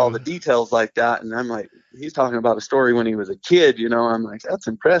remember all the details like that, and I'm like, he's talking about a story when he was a kid, you know. I'm like, that's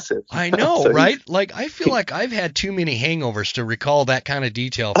impressive. I know, so right? Like, I feel like I've had too many hangovers to recall that kind of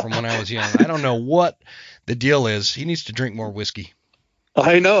detail from when I was young. I don't know what the deal is. He needs to drink more whiskey.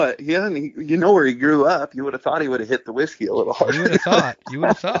 I know it. Yeah, and you know where he grew up. You would have thought he would have hit the whiskey a little harder. You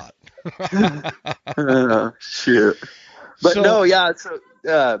would have thought. Shoot. But so, no, yeah. So,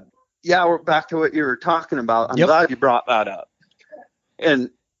 we're back to what you were talking about. I'm glad you brought that up. And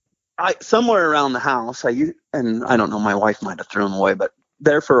somewhere around the house, and I don't know, my wife might have thrown them away, but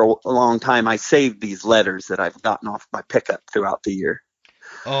there for a long time, I saved these letters that I've gotten off my pickup throughout the year.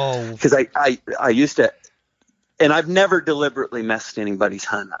 Oh. Because I used to, and I've never deliberately messed anybody's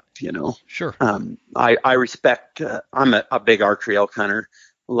hunt up, you know. Sure. I respect, I'm a big archery elk hunter.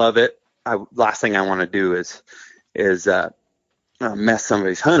 Love it. Last thing I want to do is mess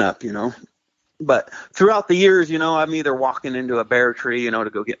somebody's hunt up, you know. But throughout the years, you know, I'm either walking into a bear tree, you know,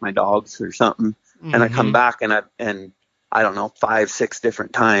 to go get my dogs or something, and I come back and I don't know, 5-6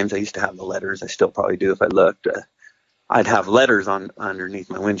 different times. I used to have the letters. I still probably do if I looked. I'd have letters on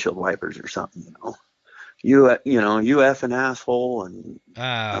underneath my windshield wipers or something, you know, you effing asshole, and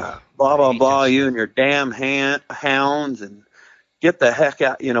blah, blah, blah, you and your damn hounds, and get the heck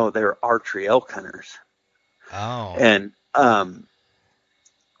out. They're archery elk hunters. Oh. And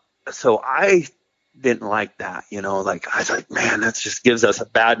so I didn't like that, like I was like, man, that just gives us a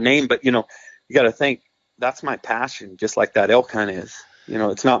bad name. But, you got to think that's my passion, just like that elk hunt is.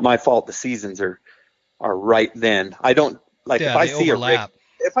 It's not my fault the seasons are right then. I don't like if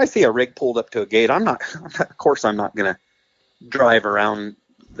I see a rig pulled up to a gate, of course I'm not going to drive around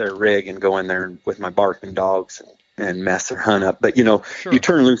their rig and go in there with my barking dogs and mess their hunt up. But, Sure. You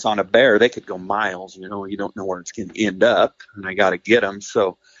turn loose on a bear, they could go miles, you don't know where it's going to end up, and I got to get them.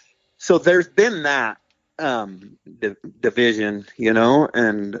 So there's been that division,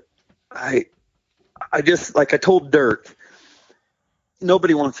 and I just, like I told Dirk,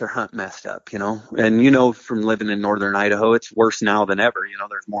 nobody wants their hunt messed up, and from living in northern Idaho, it's worse now than ever.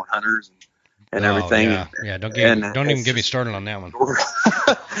 There's more hunters and everything. Yeah. Don't even get me started on that one.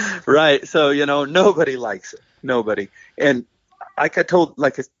 Right. So, nobody likes it. Nobody. And I told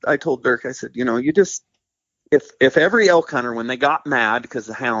Dirk, I said, you just, if every elk hunter, when they got mad because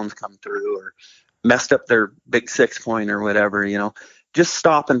the hounds come through or messed up their big 6-point or whatever, just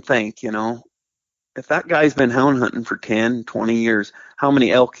stop and think, if that guy's been hound hunting for 10, 20 years, how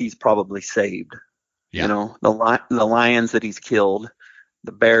many elk he's probably saved? Yeah. The lions that he's killed,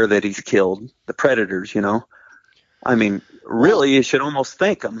 the bear that he's killed, the predators, I mean, really, you should almost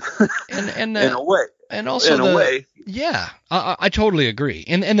thank them in a way. And also, in a way. Yeah, I totally agree.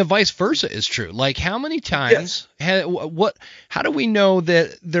 And the vice versa is true. Like, how many times, how do we know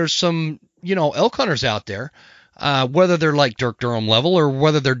that there's some, elk hunters out there, whether they're like Dirk Durham level or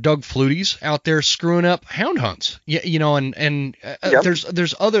whether they're Doug Fluties out there screwing up hound hunts, yep.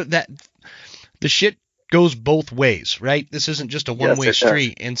 There's other, that the shit goes both ways, right? This isn't just a one-way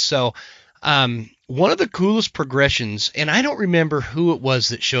street. And so, one of the coolest progressions, and I don't remember who it was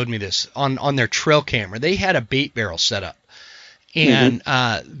that showed me this on their trail camera. They had a bait barrel set up, and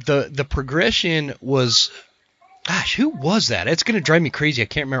the progression was, gosh, who was that? It's going to drive me crazy. I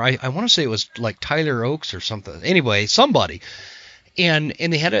can't remember. I want to say it was like Tyler Oaks or something. Anyway, somebody, and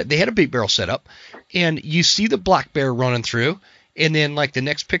they had a bait barrel set up, and you see the black bear running through, and then like the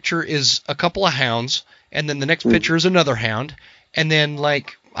next picture is a couple of hounds, and then the next picture is another hound, and then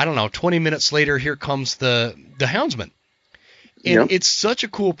like, I don't know, 20 minutes later, here comes the houndsman. And It's such a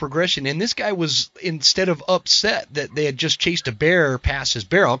cool progression. And this guy was, instead of upset that they had just chased a bear past his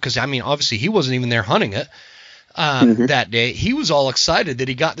barrel, because, I mean, obviously he wasn't even there hunting it that day. He was all excited that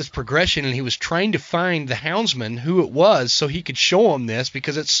he got this progression, and he was trying to find the houndsman, who it was, so he could show him this,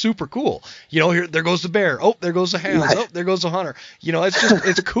 because it's super cool. There goes the bear. Oh, there goes the hounds. Right. Oh, there goes the hunter.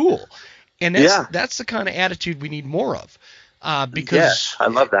 It's cool. And that's the kind of attitude we need more of. Because I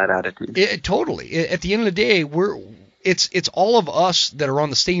love that attitude. Totally. At the end of the day, it's all of us that are on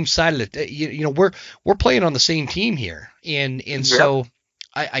the same side of it. We're playing on the same team here, and so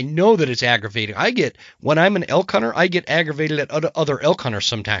I know that it's aggravating. When I'm an elk hunter, I get aggravated at other elk hunters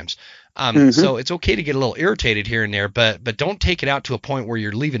sometimes. So it's okay to get a little irritated here and there, but don't take it out to a point where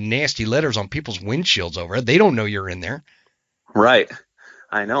you're leaving nasty letters on people's windshields over it. They don't know you're in there. Right.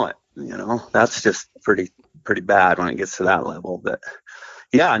 I know it. That's just pretty bad when it gets to that level. But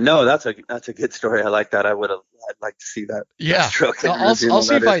yeah, no, that's a good story. I like that. I'd like to see that. Yeah. I'll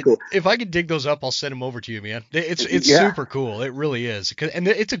see if I can dig those up. I'll send them over to you, man. It's super cool. It really is. And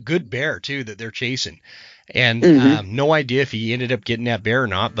it's a good bear too that they're chasing. And no idea if he ended up getting that bear or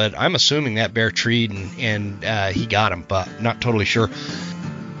not, but I'm assuming that bear treed and he got him, but not totally sure.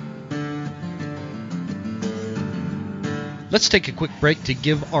 Let's take a quick break to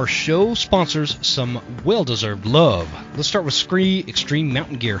give our show sponsors some well-deserved love. Let's start with Scree Extreme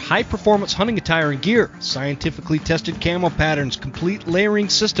Mountain Gear. High-performance hunting attire and gear. Scientifically tested camo patterns. Complete layering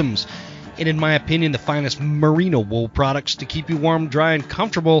systems. And in my opinion, the finest merino wool products to keep you warm, dry, and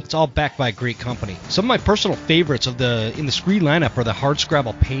comfortable. It's all backed by a great company. Some of my personal favorites in the Scree lineup are the hard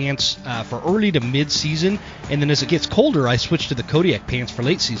scrabble pants for early to mid-season, and then as it gets colder, I switch to the Kodiak pants for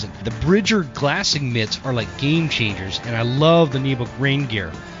late season. The Bridger glassing mitts are like game changers, and I love the Nebo rain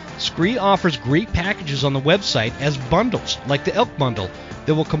gear. Scree offers great packages on the website as bundles, like the elk bundle,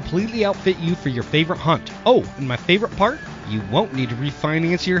 that will completely outfit you for your favorite hunt. Oh, and my favorite part? You won't need to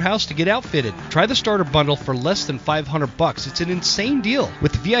refinance your house to get outfitted. Try the starter bundle for less than $500. It's an insane deal.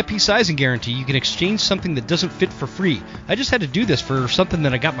 With the VIP sizing guarantee, you can exchange something that doesn't fit for free. I just had to do this for something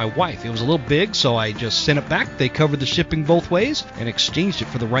that I got my wife. It was a little big, so I just sent it back. They covered the shipping both ways and exchanged it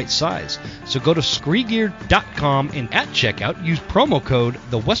for the right size. So go to screegear.com and at checkout, use promo code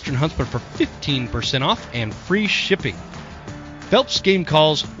The Western Huntsman for 15% off and free shipping. Phelps Game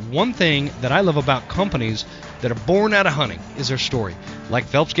Calls, one thing that I love about companies that are born out of hunting is their story. Like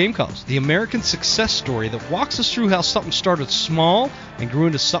Phelps Game Calls, the American success story that walks us through how something started small and grew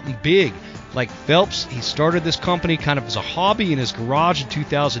into something big. Like Phelps, he started this company kind of as a hobby in his garage in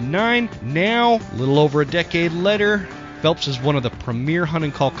 2009. Now, a little over a decade later, Phelps is one of the premier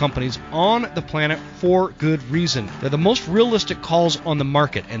hunting call companies on the planet for good reason. They're the most realistic calls on the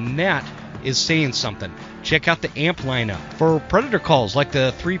market, and that is saying something. Check out the AMP lineup. For predator calls like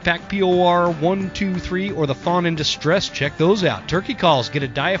the 3-pack POR 123 or the Fawn in Distress, check those out. Turkey calls, get a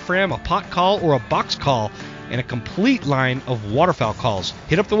diaphragm, a pot call, or a box call, and a complete line of waterfowl calls.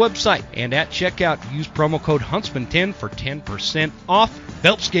 Hit up the website and at checkout, use promo code Huntsman10 for 10% off.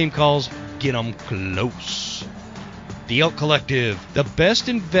 Phelps Game Calls, get 'em close. The Elk Collective. The best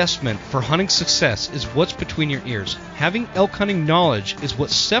investment for hunting success is what's between your ears. Having elk hunting knowledge is what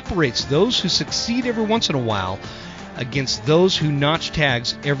separates those who succeed every once in a while against those who notch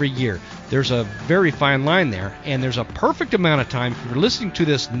tags every year. There's a very fine line there, and there's a perfect amount of time if you're listening to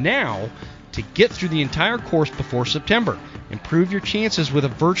this now to get through the entire course before September. Improve your chances with a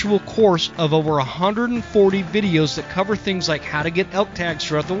virtual course of over 140 videos that cover things like how to get elk tags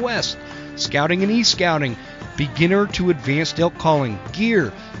throughout the West, scouting and e-scouting, beginner to advanced elk calling,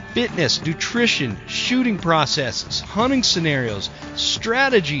 gear, fitness, nutrition, shooting processes, hunting scenarios,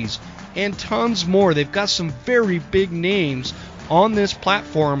 strategies, and tons more. They've got some very big names on this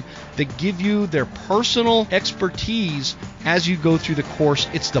platform that give you their personal expertise as you go through the course.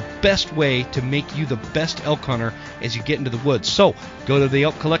 It's the best way to make you the best elk hunter as you get into the woods. So go to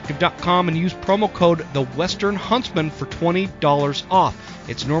theelkcollective.com and use promo code The Western Huntsman for $20 off.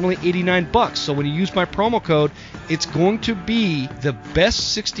 It's normally $89, so when you use my promo code, it's going to be the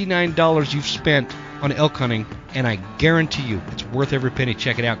best $69 you've spent on elk hunting, and I guarantee you it's worth every penny.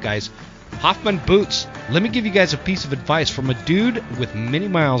 Check it out, guys. Hoffman Boots. Let me give you guys a piece of advice from a dude with many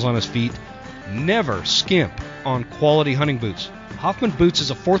miles on his feet. Never skimp on quality hunting boots. Hoffman Boots is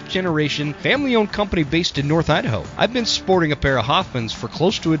a fourth-generation, family-owned company based in North Idaho. I've been sporting a pair of Hoffmans for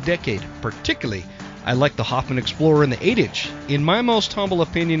close to a decade. Particularly, I like the Hoffman Explorer in the 8-inch. In my most humble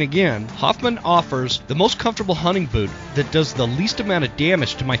opinion, again, Hoffman offers the most comfortable hunting boot that does the least amount of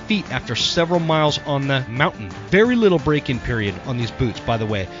damage to my feet after several miles on the mountain. Very little break-in period on these boots, by the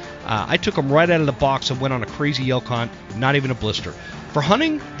way. I took them right out of the box and went on a crazy elk hunt, not even a blister. For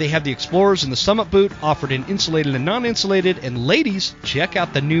hunting, they have the Explorers and the Summit boot offered in insulated and non-insulated. And ladies, check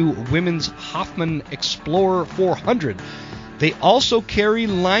out the new women's Hoffman Explorer 400. They also carry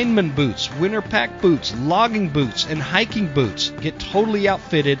lineman boots, winter pack boots, logging boots, and hiking boots. Get totally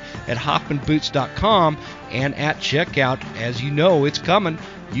outfitted at hoffmanboots.com, and at checkout, as you know it's coming,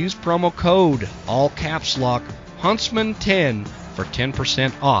 use promo code, all caps lock, Huntsman10 for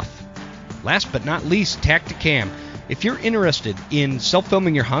 10% off. Last but not least, Tacticam. If you're interested in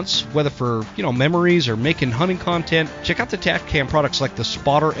self-filming your hunts, whether for memories or making hunting content, check out the Tacticam products like the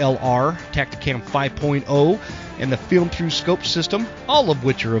Spotter LR, Tacticam 5.0, and the Film Through Scope system, all of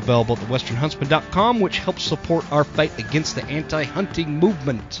which are available at thewesternhuntsman.com, which helps support our fight against the anti-hunting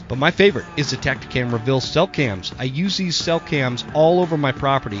movement. But my favorite is the Tacticam Reveal cell cams. I use these cell cams all over my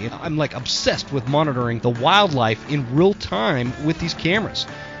property, and I'm like obsessed with monitoring the wildlife in real time with these cameras.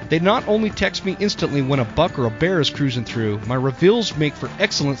 They not only text me instantly when a buck or a bear is cruising through, my reveals make for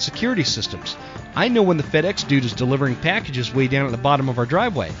excellent security systems. I know when the FedEx dude is delivering packages way down at the bottom of our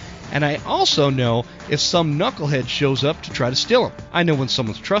driveway. And I also know if some knucklehead shows up to try to steal them. I know when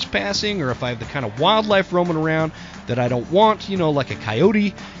someone's trespassing or if I have the kind of wildlife roaming around that I don't want, like a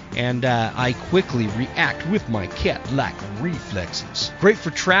coyote. And I quickly react with my cat-like reflexes. Great for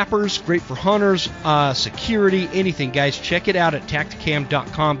trappers, great for hunters, security, anything. Guys, check it out at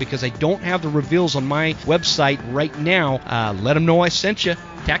tacticam.com because I don't have the reveals on my website right now. Let them know I sent you.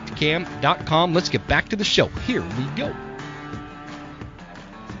 Tacticam.com. Let's get back to the show. Here we go.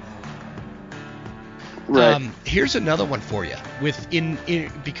 Right. Here's another one for you.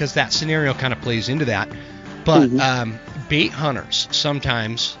 Because that scenario kind of plays into that. But bait hunters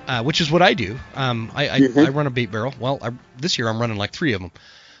sometimes, which is what I do. I run a bait barrel. Well, this year I'm running like 3 of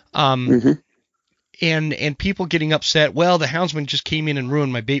them. And people getting upset. Well, the houndsman just came in and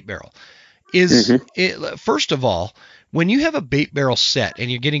ruined my bait barrel. First of all, when you have a bait barrel set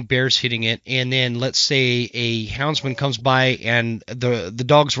and you're getting bears hitting it, and then let's say a houndsman comes by and the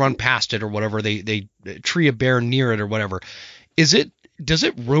dogs run past it or whatever, they tree a bear near it or whatever, does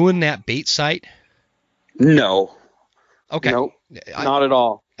it ruin that bait site? No. Okay. Nope. Not at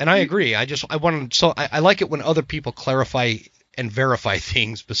all. And I agree. I like it when other people clarify and verify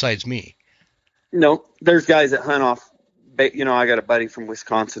things besides me. No, there's guys that hunt off bait. I got a buddy from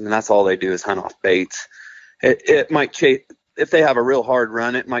Wisconsin, and that's all they do is hunt off baits. It might if they have a real hard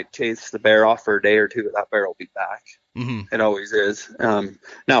run, it might chase the bear off for a day or two, but that bear will be back. Mm-hmm. It always is.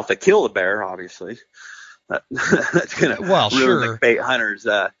 Now, if they kill the bear, obviously, that's going to ruin the bait hunter's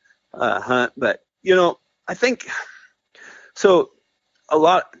hunt. But, I think so.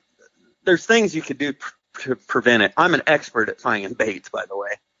 There's things you could do to prevent it. I'm an expert at finding baits, by the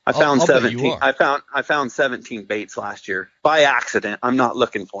way. I found 17. I found 17 baits last year by accident. I'm not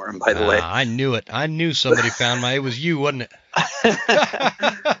looking for them, by the way. I knew it. I knew somebody found it was you, wasn't it?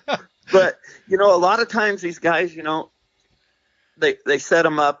 But a lot of times these guys, they set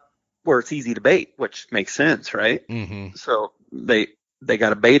them up where it's easy to bait, which makes sense, right? Mm-hmm. So they got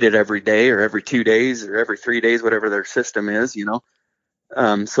to bait it every day or every 2 days or every 3 days, whatever their system is,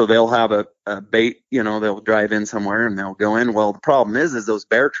 So they'll have a bait, they'll drive in somewhere and they'll go in. Well, the problem is those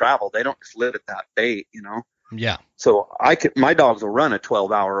bear travel. They don't just live at that bait, Yeah. So my dogs will run a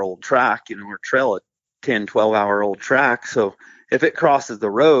 12-hour-old track, or trail a 10, 12-hour-old track. So if it crosses the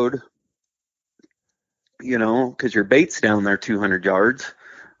road, because your bait's down there 200 yards,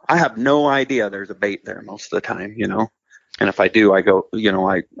 I have no idea there's a bait there most of the time, And if I do, I go,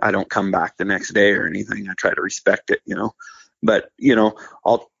 I don't come back the next day or anything. I try to respect it, But,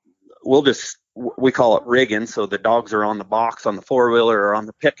 we call it rigging. So the dogs are on the box on the 4-wheeler or on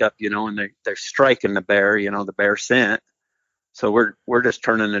the pickup, and they're striking the bear, the bear scent. So we're just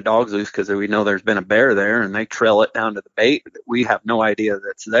turning the dogs loose because we know there's been a bear there, and they trail it down to the bait. We have no idea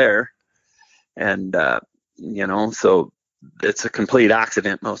that's there. And, so it's a complete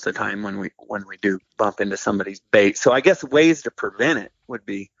accident most of the time when we do bump into somebody's bait. So I guess ways to prevent it would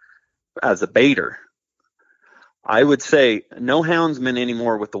be, as a baiter, I would say no houndsmen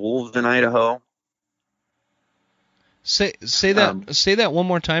anymore with the wolves in Idaho. Say that one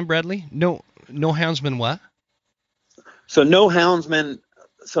more time, Bradley. No houndsmen what? So no houndsman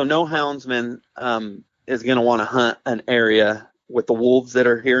is going to want to hunt an area with the wolves that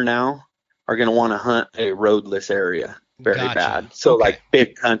are here now are going to want to hunt a roadless area very bad. So like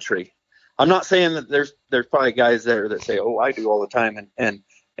big country. I'm not saying that there's probably guys there that say, oh, I do all the time. And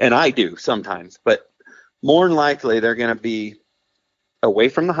I do sometimes, but more than likely they're going to be away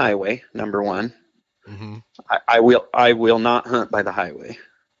from the highway. Number one. Mm-hmm. I will not hunt by the highway.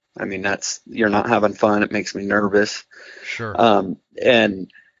 I mean, you're not having fun. It makes me nervous. Sure.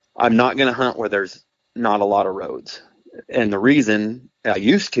 And I'm not going to hunt where there's not a lot of roads. And the reason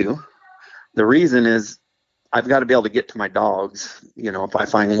is I've got to be able to get to my dogs. If I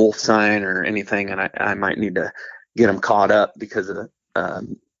find wolf sign or anything, and I might need to get them caught up because of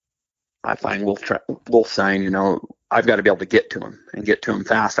I find wolf sign, I've got to be able to get to them and get to them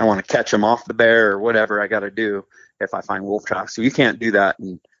fast. I want to catch them off the bear or whatever I got to do if I find wolf tracks. So you can't do that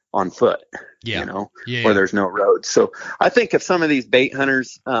on foot, where there's no roads. So I think if some of these bait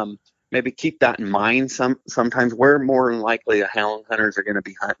hunters maybe keep that in mind, sometimes where more than likely the hound hunters are going to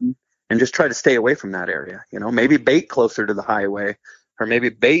be hunting, and just try to stay away from that area. Maybe bait closer to the highway, or maybe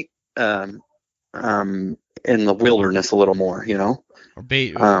bait in the wilderness a little more. Or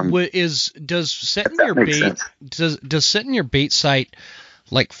bait does setting your bait site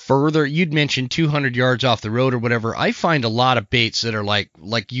like further? You'd mentioned 200 yards off the road or whatever. I find a lot of baits that are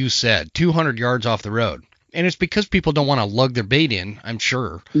like you said, 200 yards off the road, and it's because people don't want to lug their bait in, I'm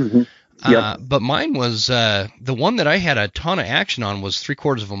sure. Mm-hmm. Yep. But mine was the one that I had a ton of action on was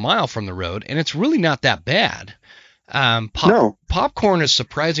 3/4 of a mile from the road, and it's really not that bad. Popcorn is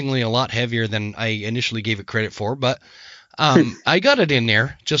surprisingly a lot heavier than I initially gave it credit for, but I got it in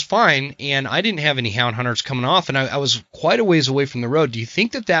there just fine, and I didn't have any hound hunters coming off, and I was quite a ways away from the road. Do you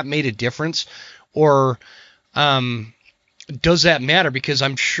think that made a difference, or does that matter? Because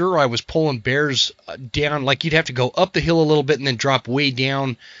I'm sure I was pulling bears down, like you'd have to go up the hill a little bit and then drop way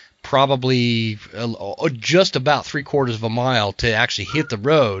down, probably just about 3/4 of a mile to actually hit the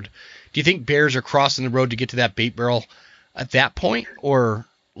road. Do you think bears are crossing the road to get to that bait barrel at that point, or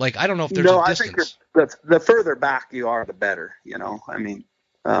like I don't know if there's a distance? I think the further back you are, the better. I mean,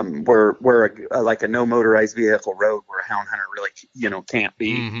 we're like a no motorized vehicle road where a hound hunter really can't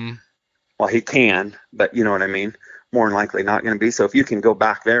be. Mm-hmm. Well, he can, but you know what I mean. More than likely not going to be. So if you can go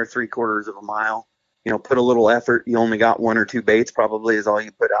back there 3/4 of a mile, put a little effort. You only got 1 or 2 baits, probably is all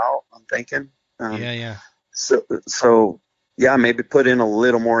you put out. I'm thinking. Yeah. So yeah, maybe put in a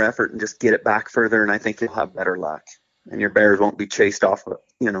little more effort and just get it back further, and I think you'll have better luck. And your bears won't be chased off the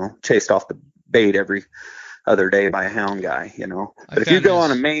bait every other day by a hound guy. But if you go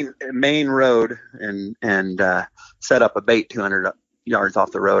on a main road and set up a bait 200 yards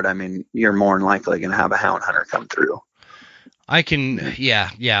off the road, I mean, you're more than likely going to have a hound hunter come through. I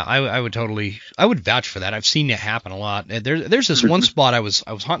would vouch for that. I've seen it happen a lot. There's this one spot I was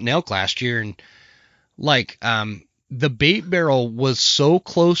hunting elk last year, and like the bait barrel was so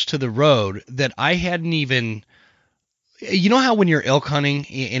close to the road that I hadn't even. You know how when you're elk hunting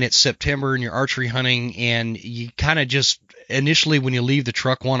and it's September and you're archery hunting and you kind of just initially when you leave the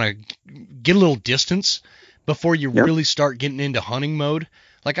truck want to get a little distance before you Yep. really start getting into hunting mode?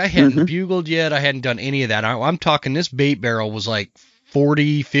 Like I hadn't bugled yet. I hadn't done any of that. I'm talking this bait barrel was like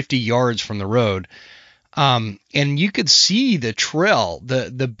 40, 50 yards from the road. And you could see the trail.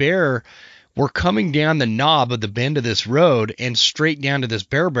 The bear were coming down the knob of the bend of this road and straight down to this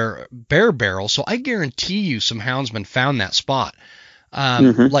bear barrel. So I guarantee you some houndsmen found that spot,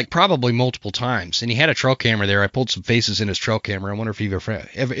 like probably multiple times. And he had a trail camera there. I pulled some faces in his trail camera. I wonder if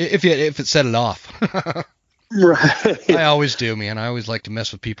if it set it off. Right. I always do, man. I always like to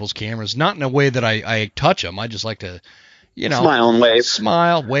mess with people's cameras, not in a way that I touch them. I just like to, smile and wave.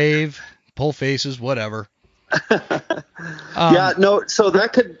 Smile, wave, pull faces, whatever. Yeah, no. So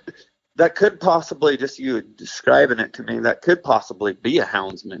that could possibly, just you describing it to me, that could possibly be a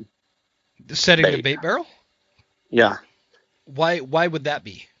houndsman setting the bait barrel. Yeah. Why would that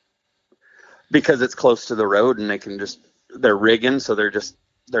be? Because it's close to the road and they're rigging, so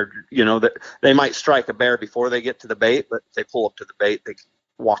they might strike a bear before they get to the bait, but if they pull up to the bait, they can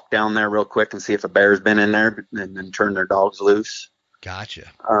walk down there real quick and see if a bear's been in there and then turn their dogs loose. Gotcha.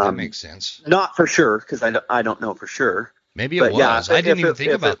 That makes sense. Not for sure, because I don't know for sure. Maybe it was. Yeah, I didn't even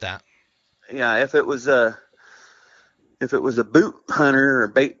think about that. Yeah, if it was a boot hunter or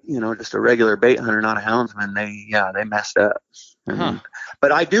bait, just a regular bait hunter, not a houndsman, they messed up.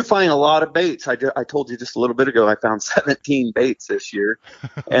 But I do find a lot of baits. I told you just a little bit ago, I found 17 baits this year,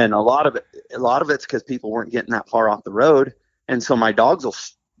 and a lot of it's because people weren't getting that far off the road, and so my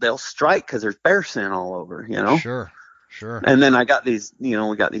dogs they'll strike because there's bear scent all over, Sure. And then I got these, we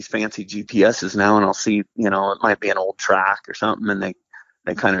got these fancy GPSs now, and I'll see, it might be an old track or something, and they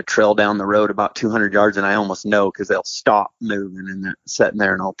kind of trail down the road about 200 yards, and I almost know because they'll stop moving and they're sitting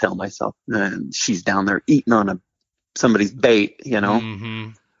there, and I'll tell myself, and she's down there eating on somebody's bait,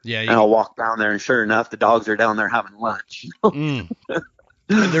 Mm-hmm. Yeah. And I'll walk down there, and sure enough, the dogs are down there having lunch.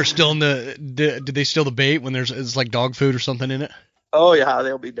 They're still do they steal the bait when it's like dog food or something in it? Oh yeah,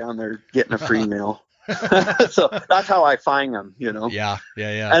 they'll be down there getting a free meal. So that's how I find them, Yeah.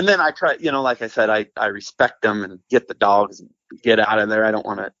 And then I try, like I said, I respect them and get the dogs and get out of there. I don't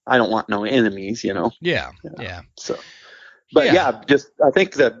want no enemies, Yeah. So, but I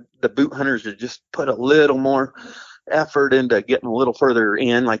think the boot hunters should just put a little more effort into getting a little further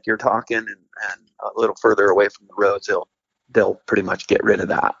in, like you're talking, and a little further away from the roads. They'll pretty much get rid of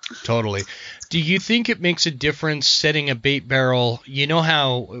that. Totally. Do you think it makes a difference setting a bait barrel? You know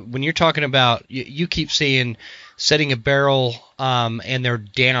how when you're talking about, you keep saying setting a barrel and they're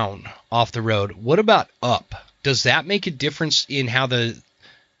down off the road. What about up? Does that make a difference in how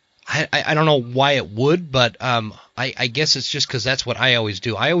I don't know why it would, but I guess it's just because that's what I always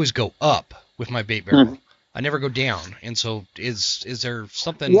do. I always go up with my bait barrel. Mm-hmm. I never go down. And so is there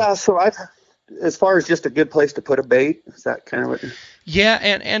something? Yeah, so as far as just a good place to put a bait, is that kind of what? Yeah,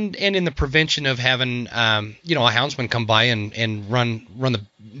 and in the prevention of having a houndsman come by and run the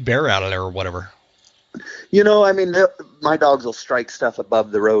bear out of there or whatever. I mean, my dogs will strike stuff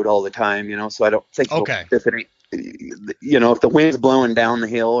above the road all the time, so I don't think if it ain't, if the wind's blowing down the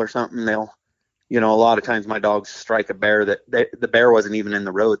hill or something, they'll, a lot of times my dogs strike a bear that the bear wasn't even in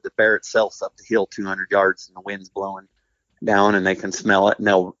the road. The bear itself's up the hill 200 yards and the wind's blowing down and they can smell it,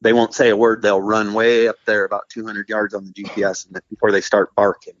 and they won't say a word. They'll run way up there about 200 yards on the GPS and before they start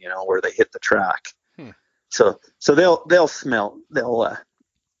barking, where they hit the track. So they'll smell.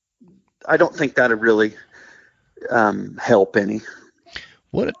 I don't think that'd really help any.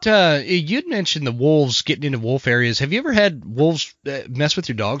 What you'd mentioned the wolves getting into wolf areas. Have you ever had wolves mess with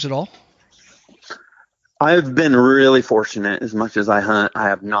your dogs at all? I've been really fortunate. As much as I hunt, I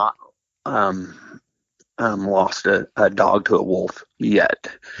have not lost a dog to a wolf yet.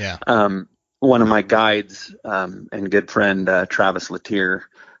 Yeah. One of my guides and good friend Travis Latier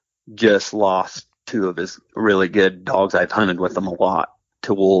just lost two of his really good dogs. I've hunted with them a lot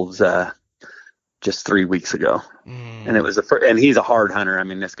to wolves just 3 weeks ago. And it was and he's a hard hunter. I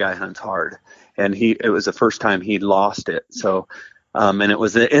mean, this guy hunts hard, and it was the first time he'd lost it. So and it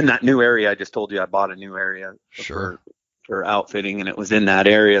was in that new area. I just told you I bought a new area for outfitting, and it was in that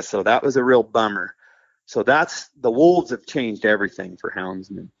area. So that was a real bummer. So the wolves have changed everything for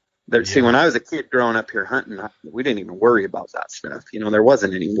houndsmen. See, when I was a kid growing up here hunting, we didn't even worry about that stuff. There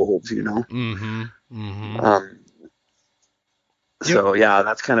wasn't any wolves, Mm-hmm. Mm-hmm. So yeah,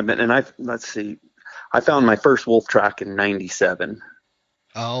 that's kind of been, and let's see, I found my first wolf track in 97.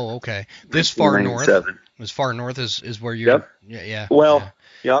 Oh, okay. This far north? As far north is where you're... Yep. Yeah. Well,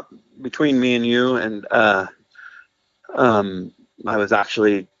 yep. Between me and you, and I was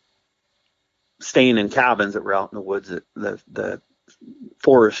actually staying in cabins that were out in the woods. That the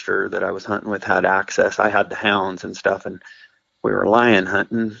forester that I was hunting with had access. I had the hounds and stuff, and we were lion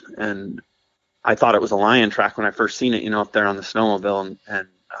hunting, and I thought it was a lion track when I first seen it, up there on the snowmobile, and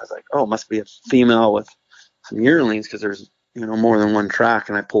I was like, oh, it must be a female with some yearlings, because there's, more than one track.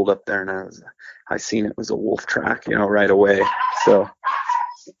 And I pulled up there, and I seen it was a wolf track, right away. So,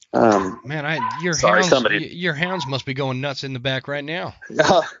 man, your hounds must be going nuts in the back right now.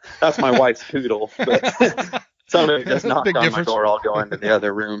 That's my wife's poodle. But somebody just knocked on my door. I'll go into the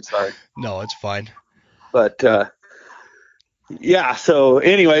other room. Sorry. No, it's fine. But yeah. So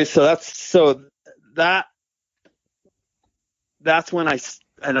anyway, that's when I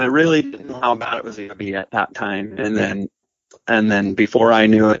really didn't know how bad it was going to be at that time. And then before I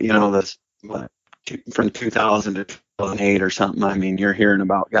knew it, from 2000 to 2008 or something, I mean, you're hearing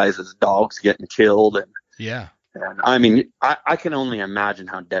about guys' dogs getting killed. And I mean, I can only imagine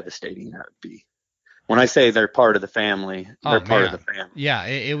how devastating that would be. When I say they're part of the family, they're part of the family. Yeah,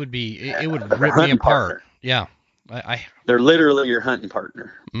 it would rip me apart. Partner. Yeah. They're literally your hunting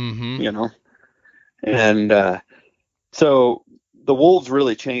partner, mm-hmm. And so the wolves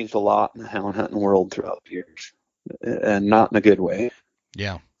really changed a lot in the hound hunting world throughout the years, and not in a good way.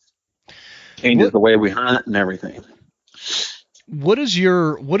 Yeah. Changes the way we hunt and everything. What is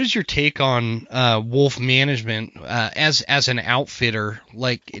your take on wolf management as an outfitter?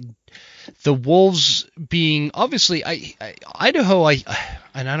 Like the wolves being obviously Idaho,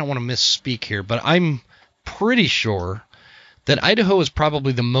 and I don't want to misspeak here, but I'm pretty sure that Idaho is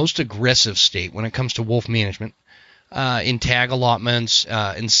probably the most aggressive state when it comes to wolf management. In tag allotments,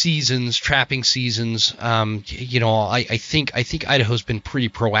 in seasons, trapping seasons, I think Idaho's been pretty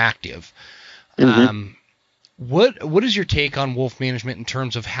proactive. Mm-hmm. What is your take on wolf management in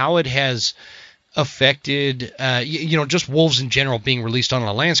terms of how it has affected, just wolves in general being released on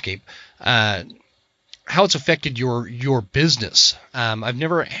a landscape, how it's affected your business? I've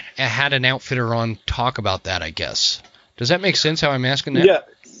never had an outfitter on talk about that, I guess. Does that make sense how I'm asking that?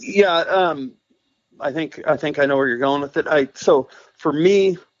 Yeah. I think I know where you're going with it. So for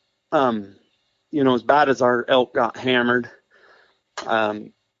me, as bad as our elk got hammered,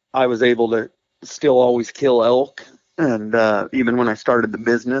 I was able to still always kill elk. And even when I started the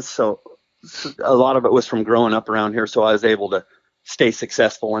business, so a lot of it was from growing up around here. So I was able to stay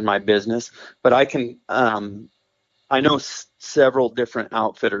successful in my business. But I know several different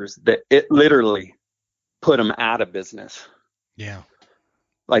outfitters that it literally put them out of business. Yeah.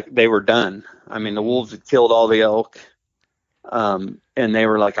 Like they were done. I mean, the wolves had killed all the elk, and they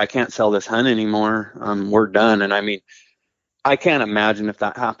were like, I can't sell this hunt anymore. We're done. And I mean, I can't imagine if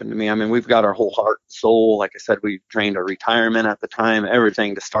that happened to me. I mean, we've got our whole heart and soul. Like I said, we drained our retirement at the time,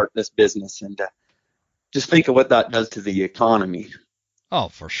 everything to start this business. And just think of what that does to the economy. Oh,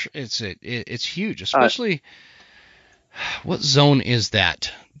 for sure. It's huge, especially what zone is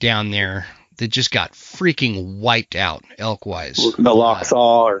that down there that just got freaking wiped out elk-wise? The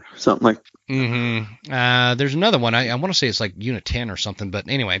Locksaw or something like. Mm-hmm. There's another one. I want to say it's like Unit 10 or something, but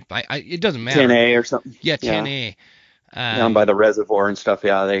anyway, it doesn't matter. 10A or something. Yeah, 10A. Down by the reservoir and stuff.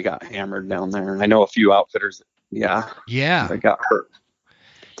 Yeah, they got hammered down there. I know a few outfitters. Yeah. They got hurt.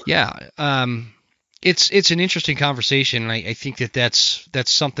 Yeah. It's an interesting conversation, and I think that's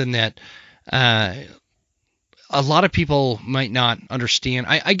something that a lot of people might not understand.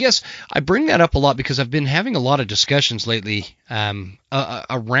 I guess I bring that up a lot because I've been having a lot of discussions lately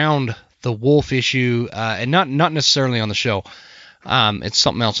around the wolf issue, and not necessarily on the show. It's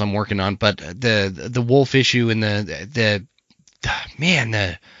something else I'm working on, but the wolf issue and the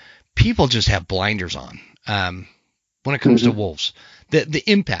people just have blinders on when it comes to wolves. The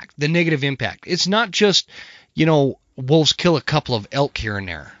impact, the negative impact. It's not just, wolves kill a couple of elk here and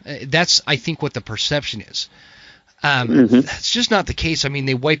there. That's, I think, what the perception is. That's just not the case. I mean,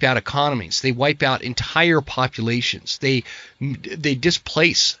 they wipe out economies. They wipe out entire populations. They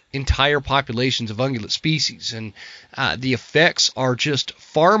displace entire populations of ungulate species, and the effects are just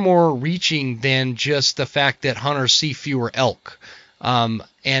far more reaching than just the fact that hunters see fewer elk. And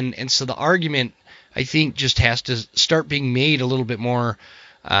so the argument, I think, just has to start being made a little bit more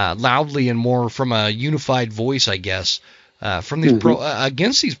loudly and more from a unified voice, I guess, from these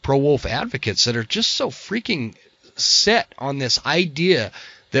against these pro-wolf advocates that are just so freaking set on this idea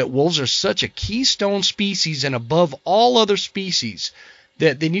that wolves are such a keystone species and above all other species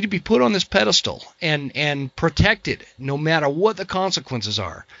that they need to be put on this pedestal and protected no matter what the consequences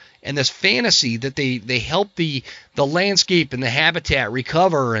are. And this fantasy that they help the landscape and the habitat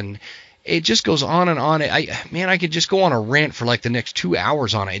recover, and it just goes on and on. I could just go on a rant for like the next 2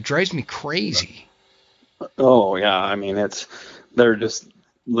 hours on it. It drives me crazy. Oh yeah, I mean they're just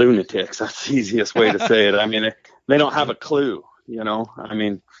lunatics. That's the easiest way to say it. I mean they don't have a clue. I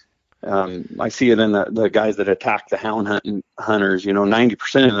mean, I see it in the guys that attack the hunters.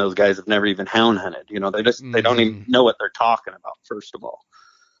 90% of those guys have never even hound hunted. They don't even know what they're talking about. First of all,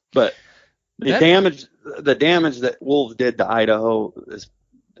 but the damage that wolves did to Idaho is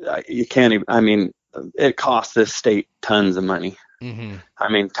you can't even. I mean, it cost this state tons of money. Mm-hmm. I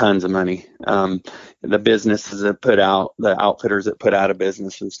mean, tons of money. The businesses that put out, the outfitters that put out of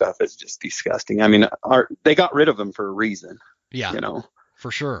business and stuff is just disgusting. I mean, they got rid of them for a reason. Yeah, for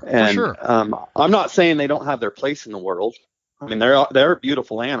sure. And, for sure. I'm not saying they don't have their place in the world. I mean, they're a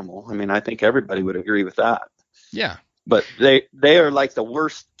beautiful animal. I mean, I think everybody would agree with that. Yeah. But they are like the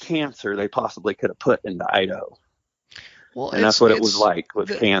worst cancer they possibly could have put into Idaho. Well, and that's what it was like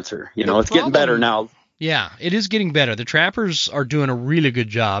with cancer. It's getting better now. Yeah, it is getting better. The trappers are doing a really good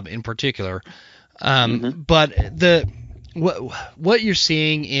job in particular. But what you're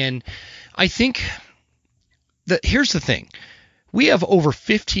seeing I think here's the thing. We have over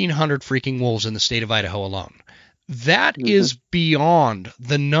 1,500 freaking wolves in the state of Idaho alone. That is beyond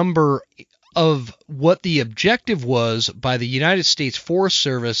the number of what the objective was by the United States Forest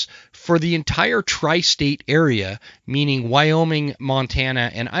Service for the entire tri-state area, meaning Wyoming,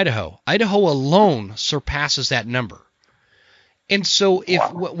 Montana, and Idaho. Idaho alone surpasses that number. And so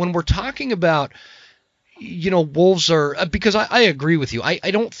when we're talking about, wolves are, because I agree with you.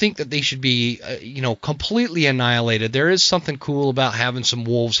 I don't think that they should be, completely annihilated. There is something cool about having some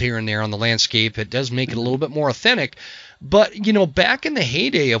wolves here and there on the landscape. It does make it a little bit more authentic. But, back in the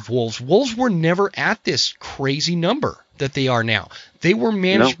heyday of wolves were never at this crazy number that they are now. They were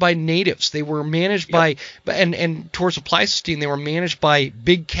managed by natives. They were managed by, and towards the Pleistocene, they were managed by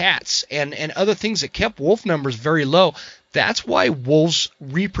big cats and other things that kept wolf numbers very low. That's why wolves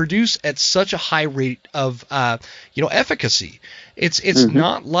reproduce at such a high rate of, efficacy. It's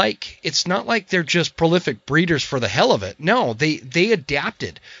not like they're just prolific breeders for the hell of it. No, they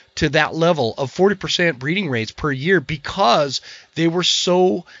adapted to that level of 40% breeding rates per year because they were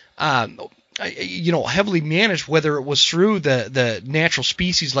so, heavily managed, whether it was through the natural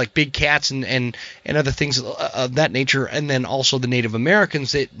species like big cats and other things of that nature, and then also the Native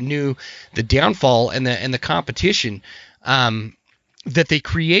Americans that knew the downfall and the competition that they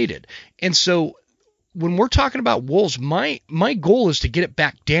created. And so when we're talking about wolves, my goal is to get it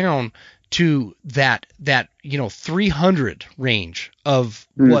back down to that 300 range of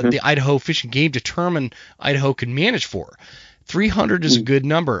what the Idaho Fish and Game determined Idaho could manage for. 300 is a good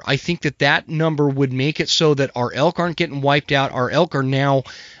number. I think that number would make it so that our elk aren't getting wiped out. Our elk are now,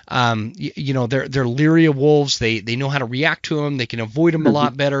 they're leery of wolves. They know how to react to them. They can avoid them a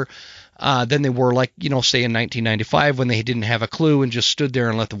lot better than they were, like, say in 1995 when they didn't have a clue and just stood there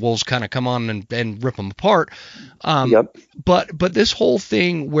and let the wolves kind of come on and rip them apart. But this whole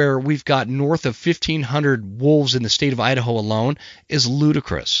thing where we've got north of 1,500 wolves in the state of Idaho alone is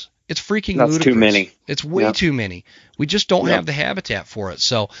ludicrous. It's freaking ludicrous. That's too many. It's way too many. We just don't have the habitat for it.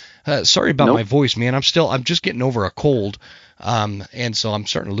 So, sorry about my voice, man. I'm just getting over a cold. And so I'm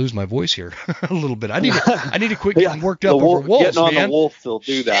starting to lose my voice here a little bit. I need to quit getting worked up over wolves, getting on the wolves will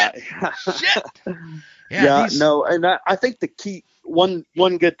do that. Shit. And I think the key one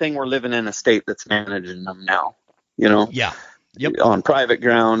good thing, we're living in a state that's managing them now. Yeah. Yep. On private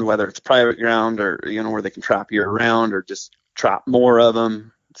ground, whether it's private ground or where they can trap year round or just trap more of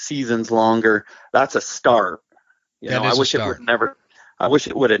them, seasons longer. That's a start. I wish it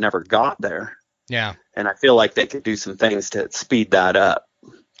would have never got there. Yeah. And I feel like they could do some things to speed that up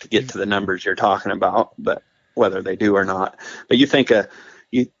to get to the numbers you're talking about, but whether they do or not. But you think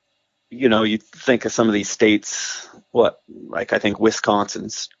you think of some of these states, I think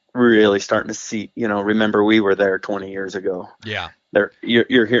Wisconsin's really starting to see, remember we were there 20 years ago. Yeah.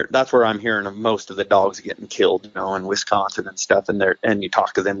 You're here. That's where I'm hearing of most of the dogs getting killed, in Wisconsin and stuff. And you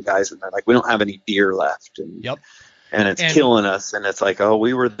talk to them guys and they're like, we don't have any deer left. And it's killing us. And it's like, oh,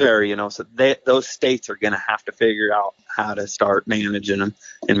 we were there, so those states are going to have to figure out how to start managing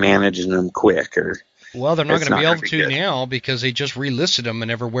them quick. Well, they're not going to be able to now because they just relisted them in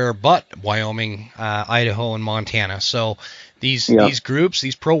everywhere but Wyoming, Idaho, and Montana. So these groups,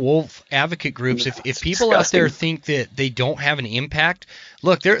 these pro-wolf advocate groups, if people out there think that they don't have an impact,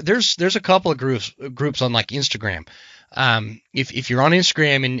 look, there's a couple of groups on like Instagram. If you're on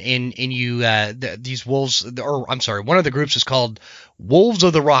Instagram and you these wolves, or I'm sorry, one of the groups is called Wolves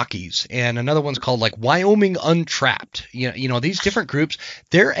of the Rockies, and another one's called like Wyoming Untrapped. These different groups,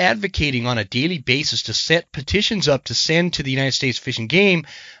 they're advocating on a daily basis to set petitions up to send to the United States Fish and Game,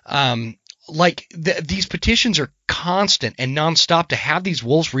 like these petitions are constant and nonstop to have these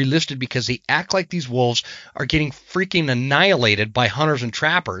wolves relisted because they act like these wolves are getting freaking annihilated by hunters and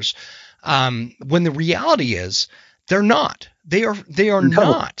trappers, when the reality is they're not. They are No.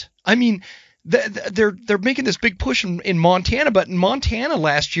 not. I mean, they're making this big push in Montana, but in Montana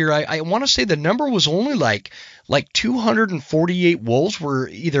last year, I want to say the number was only like 248 wolves were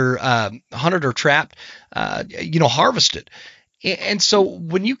either hunted or trapped, harvested. And so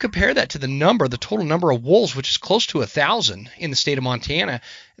when you compare that to the total number of wolves, which is close to 1,000 in the state of Montana,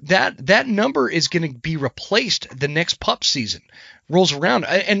 that number is going to be replaced the next pup season rolls around,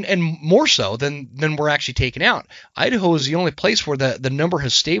 and more so than we're actually taking out. Idaho is the only place where the number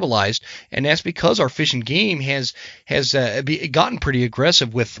has stabilized, and that's because our Fish and Game has gotten pretty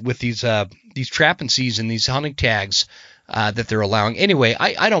aggressive with these trap and seize and these hunting tags that they're allowing. Anyway,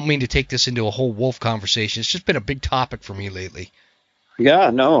 I don't mean to take this into a whole wolf conversation. It's just been a big topic for me lately.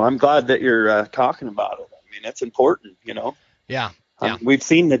 Yeah, no, I'm glad that you're talking about it. I mean, it's important, Yeah. We've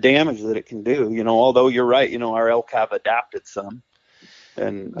seen the damage that it can do, although you're right, our elk have adapted some.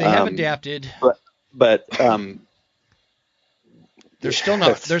 And they have adapted. But they're still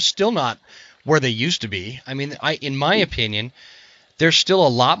not where they used to be. I mean, in my opinion, they're still a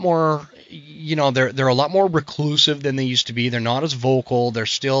lot more, they're a lot more reclusive than they used to be. They're not as vocal. They're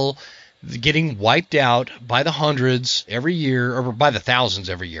still getting wiped out by the hundreds every year, or by the thousands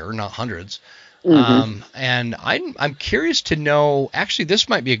every year, not hundreds. Mm-hmm. And I'm curious to know, actually, this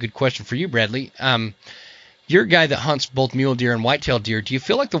might be a good question for you, Bradley. You're a guy that hunts both mule deer and whitetail deer. Do you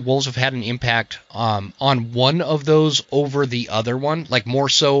feel like the wolves have had an impact on one of those over the other one, like more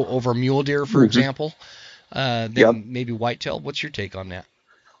so over mule deer, for example, than maybe whitetail? What's your take on that?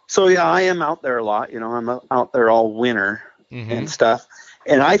 So, yeah, I am out there a lot. I'm out there all winter and stuff.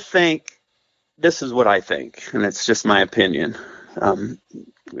 And I think, this is what I think, and it's just my opinion.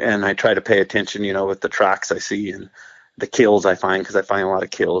 And I try to pay attention, with the tracks I see and the kills I find, because I find a lot of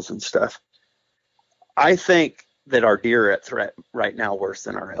kills and stuff. I think that our deer are at threat right now worse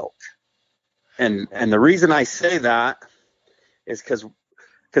than our elk. And the reason I say that is because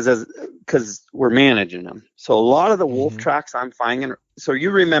we're managing them. So a lot of the wolf tracks I'm finding, so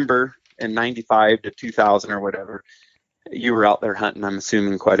you remember in 95 to 2000 or whatever, you were out there hunting, I'm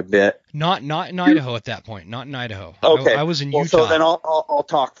assuming, quite a bit. Not in Idaho at that point. Not in Idaho. Okay. I was in Utah. So then I'll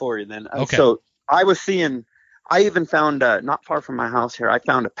talk for you then. Okay. So I was seeing, I even found, not far from my house here, I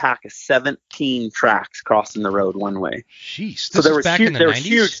found a pack of 17 tracks crossing the road one way. Jeez. So there was back in the 90s?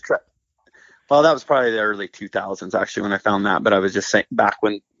 Huge well, that was probably the early 2000s actually when I found that. But I was just saying back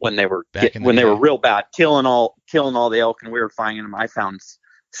when they were were real bad, killing all the elk, and we were finding them. I found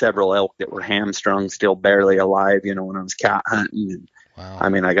several elk that were hamstrung, still barely alive, when I was cat hunting. And, wow. I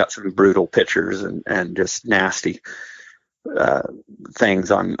mean, I got some brutal pictures and just nasty things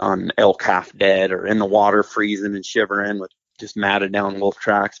on elk half dead or in the water freezing and shivering with just matted down wolf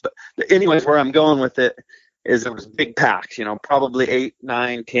tracks. But anyways, where I'm going with it is there was big packs, probably 8,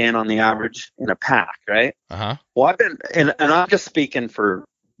 9, 10 on the average in a pack, right? Uh-huh. Well, I've been, and I'm just speaking for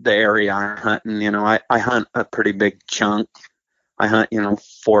the area I'm hunting, I hunt a pretty big chunk. I hunt,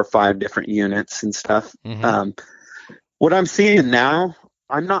 4 or 5 different units and stuff. What I'm seeing now,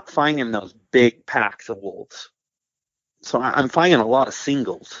 I'm not finding those big packs of wolves. So I'm finding a lot of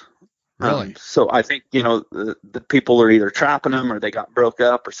singles. Really? So I think, the people are either trapping them or they got broke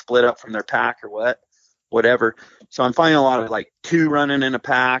up or split up from their pack or whatever. So I'm finding a lot of like 2 running in a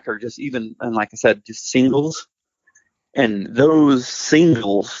pack or just even, and like I said, just singles. And those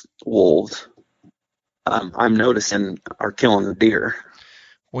singles wolves, I'm noticing are killing the deer.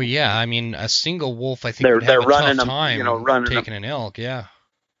 Well, yeah. I mean, a single wolf, I think, would have they're a running tough them, time running taking an elk. Yeah.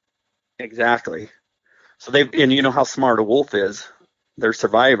 Exactly. So and you know how smart a wolf is. They're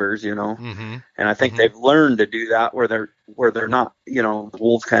survivors, and I think they've learned to do that where they're not, the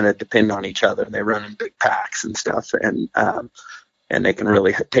wolves kind of depend on each other. They run in big packs and stuff, and they can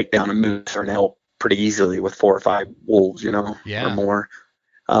really take down a moose or an elk pretty easily with 4 or 5 wolves, or more.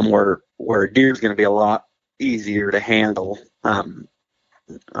 Where a deer is going to be a lot easier to handle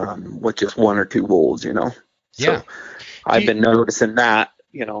with just 1 or 2 wolves, So yeah. I've been noticing that,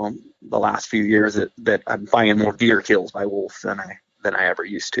 the last few years that I'm finding more deer kills by wolves than I ever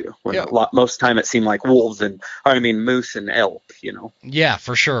used to. Most of the time it seemed like moose and elk, Yeah,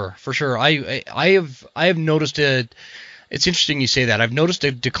 for sure. I have noticed it's interesting you say that. I've noticed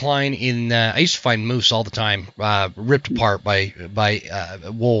a decline in. I used to find moose all the time, ripped apart by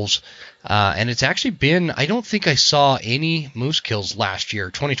wolves, and it's actually been. I don't think I saw any moose kills last year,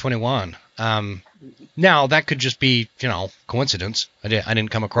 2021. Now that could just be coincidence. I didn't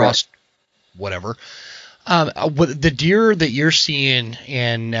come across whatever. The deer that you're seeing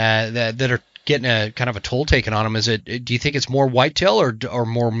and that are getting a kind of a toll taken on them, do you think it's more whitetail or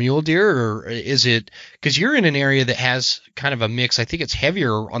more mule deer, or is it, because you're in an area that has kind of a mix? I think it's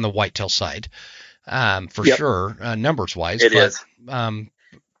heavier on the whitetail side, for Yep, sure, numbers wise. it But is.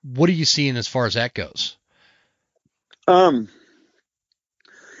 what are you seeing as far as that goes? Um,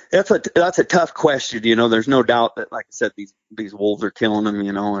 that's a tough question. There's no doubt that, like I said, these wolves are killing them.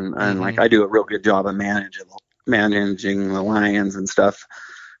 And like I do a real good job of managing the lions and stuff.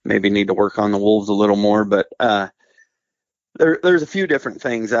 Maybe need to work on the wolves a little more, but there's a few different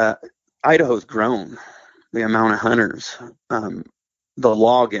things. Idaho's grown, the amount of hunters, the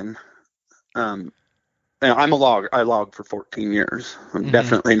logging. I'm a logger. I logged for 14 years. I'm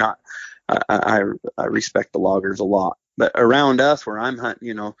definitely not. I respect the loggers a lot, but around us where I'm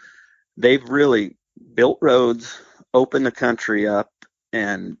hunting, they've really built roads, opened the country up,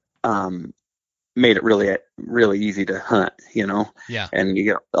 and made it really, really easy to hunt. Yeah. And you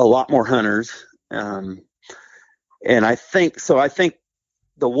get a lot more hunters. And I think so. I think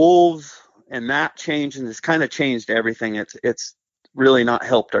the wolves and that change, and it's kind of changed everything. It's really not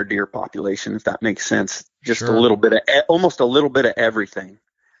helped our deer population, if that makes sense. Just Sure. a little bit of, almost a little bit of everything.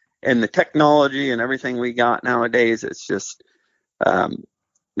 And the technology and everything we got nowadays, it's just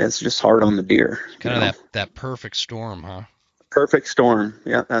hard on the deer. Kind of that perfect storm, huh? Perfect storm.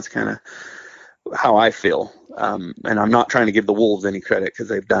 Yeah, that's kind of how I feel. And I'm not trying to give the wolves any credit because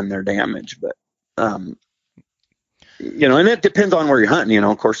they've done their damage, but and it depends on where you're hunting.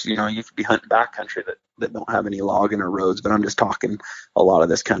 Of course, you could be hunting backcountry that don't have any logging or roads, but I'm just talking a lot of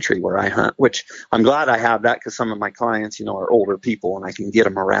this country where I hunt, which I'm glad I have that, because some of my clients, are older people and I can get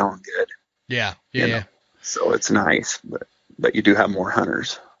them around good. Yeah. So it's nice, but you do have more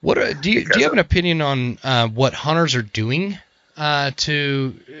hunters. What do you have an opinion on what hunters are doing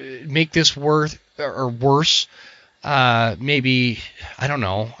to make this worse? Maybe, I don't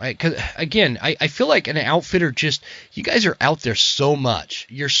know. Cause again, I feel like an outfitter, you guys are out there so much.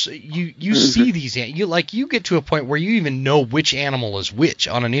 You see these, you get to a point where you even know which animal is which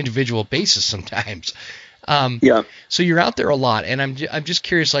on an individual basis sometimes. So you're out there a lot, and I'm just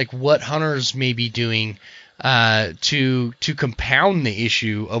curious, like, what hunters may be doing to compound the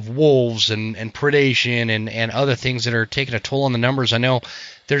issue of wolves and predation and other things that are taking a toll on the numbers. I know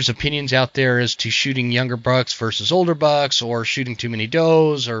there's opinions out there as to shooting younger bucks versus older bucks, or shooting too many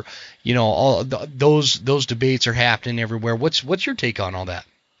does, or all those debates are happening everywhere. What's your take on all that?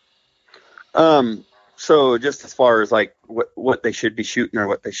 So just as far as like what they should be shooting or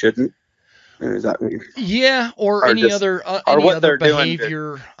what they shouldn't, is that what or any just, other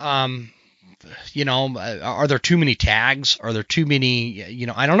behavior? Are there too many tags? Are there too many?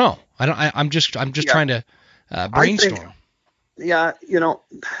 I don't know. I'm just trying to brainstorm.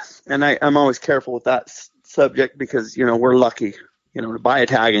 And I'm always careful with that subject, because we're lucky, to buy a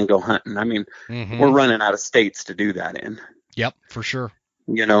tag and go hunting. I mean, we're running out of states to do that in. Yep, for sure.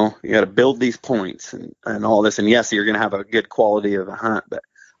 You got to build these points and all this. And yes, you're going to have a good quality of a hunt, but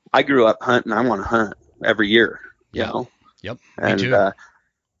I grew up hunting. I want to hunt every year. Yep. Me too.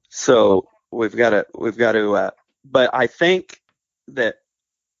 So we've got to. But I think that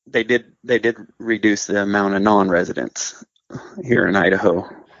they did reduce the amount of non-residents here in Idaho.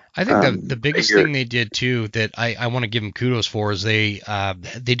 I think the biggest thing they did too, that I want to give them kudos for, is they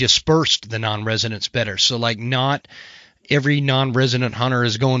dispersed the non-residents better. So like, not every non-resident hunter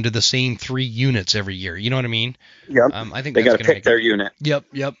is going to the same 3 units every year. You know what I mean? Yep. I think they got to pick their unit. Yep.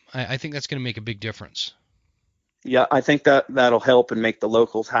 I think that's going to make a big difference. Yeah, I think that'll help and make the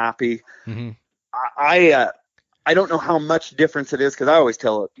locals happy. I don't know how much difference it is, because I always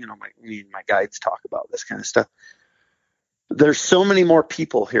tell me and my guides talk about this kind of stuff. There's so many more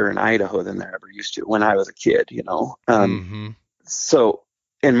people here in Idaho than there ever used to when I was a kid. So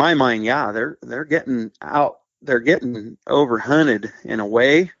in my mind, they're getting out. They're getting overhunted in a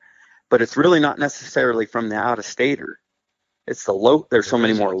way, but it's really not necessarily from the out-of-stater. It's there's so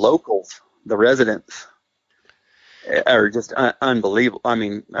many more locals. The residents are just unbelievable. I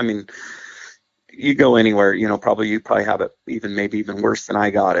mean, you go anywhere, you probably have it maybe even worse than I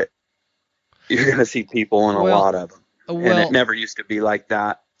got it. You're going to see people in a lot of them. And it never used to be like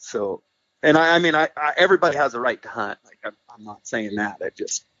that. So, and I everybody has a right to hunt. Like, I'm not saying that.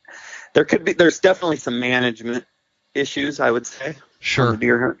 There's definitely some management issues, I would say. Sure. On the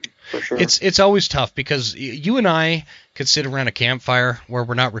deer hunt, for sure. It's always tough, because you and I could sit around a campfire where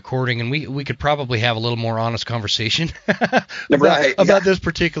we're not recording, and we could probably have a little more honest conversation about this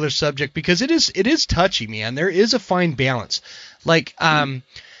particular subject, because it is touchy, man. There is a fine balance. Like,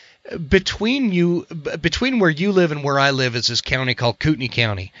 between where you live and where I live is this county called Kootenai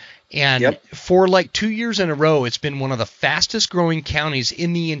County. And for like 2 years in a row, it's been one of the fastest growing counties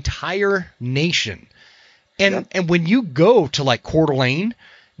in the entire nation. And when you go to like Coeur d'Alene,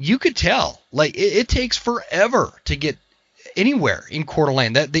 you could tell like it takes forever to get anywhere in Coeur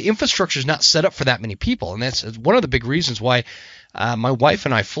d'Alene. That the infrastructure is not set up for that many people, and that's one of the big reasons why my wife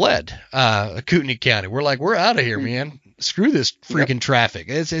and I fled Kootenai County. We're like, we're out of here, man. Screw this freaking traffic.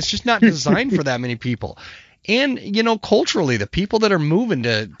 It's just not designed for that many people. And culturally, the people that are moving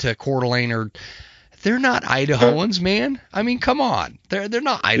to Coeur d'Alene they're not Idahoans, man. I mean, come on. They're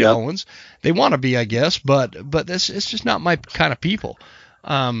not Idahoans. They want to be, I guess, but it's just not my kind of people.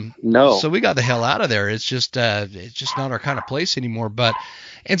 No. So we got the hell out of there. It's just not our kind of place anymore.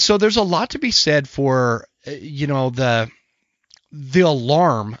 And so there's a lot to be said for the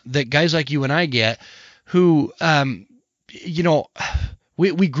alarm that guys like you and I get, who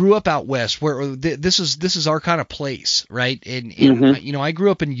we grew up out west where this is our kind of place, right? And I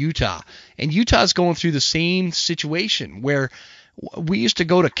grew up in Utah, and Utah's going through the same situation where we used to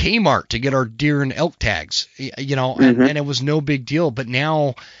go to Kmart to get our deer and elk tags, and it was no big deal. But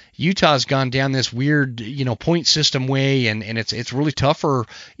now Utah's gone down this weird, point system way, and it's really tough for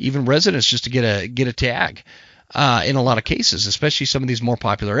even residents just to get a tag in a lot of cases, especially some of these more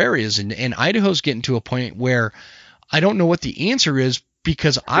popular areas. And Idaho's getting to a point where I don't know what the answer is,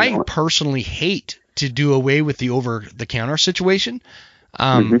 because I personally hate to do away with the over-the-counter situation.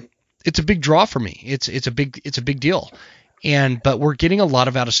 It's a big draw for me. It's a big deal. But we're getting a lot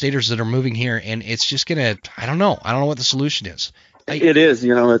of out-of-staters that are moving here, and it's just gonna. I don't know what the solution is. It is.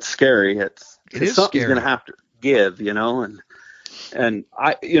 It's scary. It is something's scary. Gonna have to give. And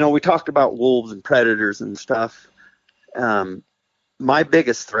I. We talked about wolves and predators and stuff. My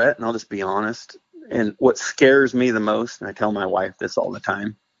biggest threat, and I'll just be honest, and what scares me the most, and I tell my wife this all the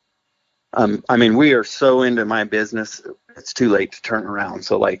time. We are so into my business, it's too late to turn around.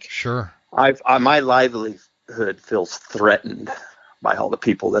 So sure, my livelihood feels threatened by all the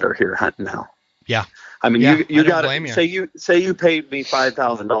people that are here hunting now. Yeah. You got to say you paid me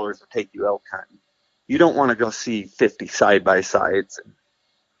 $5,000 to take you elk hunting. You don't want to go see 50 side by sides and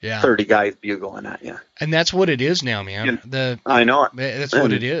 30 guys bugling at you. And that's what it is now, man. I know it. That's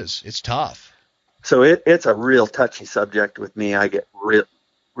what it is. It's tough. So it's a real touchy subject with me. I get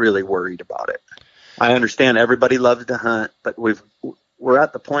really worried about it. I understand everybody loves to hunt, but we're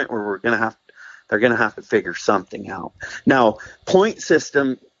at the point where they're gonna have to figure something out. Now, point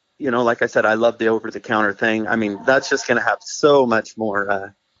system, like I said, I love the over-the-counter thing. That's just gonna have so much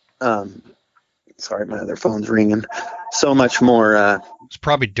more. Sorry, my other phone's ringing. So much more. It's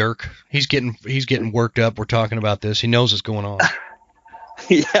probably Dirk. He's getting worked up. We're talking about this. He knows what's going on.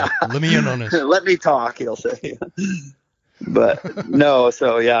 Yeah. Let me in on this. Let me talk, he'll say. But no,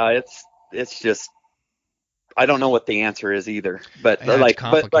 so yeah, it's just I don't know what the answer is either. But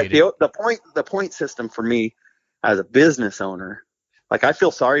the point system for me as a business owner, I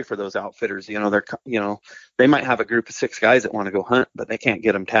feel sorry for those outfitters. They might have a group of 6 guys that want to go hunt, but they can't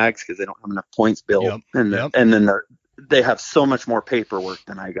get them tags because they don't have enough points billed. And then they have so much more paperwork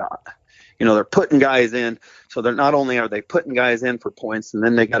than I got. They're putting guys in, so they're not only are they putting guys in for points, and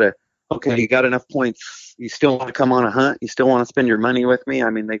then they gotta, okay, you got enough points, you still want to come on a hunt, you still want to spend your money with me.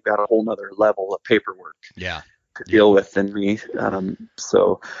 They've got a whole nother level of paperwork to deal with than me.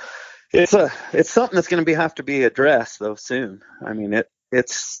 So it's something that's going to have to be addressed though soon.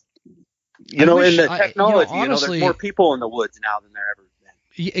 It's in the technology, honestly, there's more people in the woods now than there ever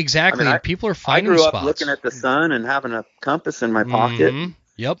been. Exactly. People are finding I grew spots. up looking at the sun and having a compass in my pocket.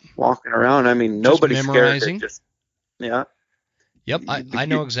 Yep. Walking around. Nobody's scared. Yeah. Yep. I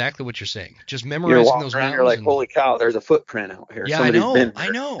know exactly what you're saying. Just memorizing those mountains. You're like, holy cow, there's a footprint out here. Yeah, Somebody's I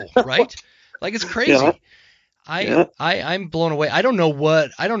know, right? It's crazy. Yeah. I'm blown away. I don't know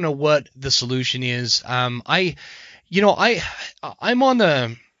what the solution is. I'm in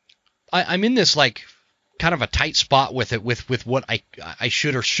this kind of a tight spot with it with what I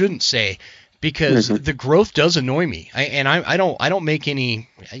should or shouldn't say, because the growth does annoy me. I don't make any,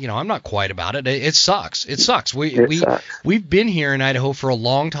 I'm not quiet about it. It sucks. It sucks. We've been here in Idaho for a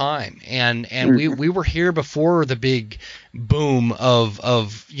long time, and we were here before the big boom of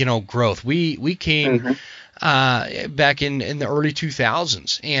growth. We came back in the early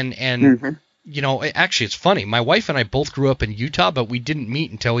 2000s, and actually it's funny. My wife and I both grew up in Utah, but we didn't meet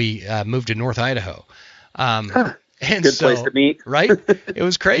until we moved to North Idaho. And good place to meet, right? It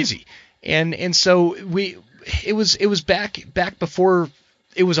was crazy. And so it was back before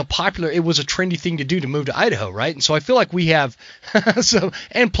it was a trendy thing to do to move to Idaho, right? And so I feel like we have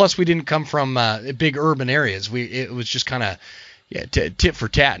and plus we didn't come from big urban areas. It was just kind of tit for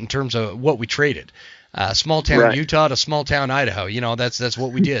tat in terms of what we traded. small town Right. Utah to small town Idaho. That's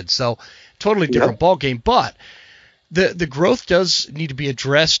what we did. So totally different ball game. But the growth does need to be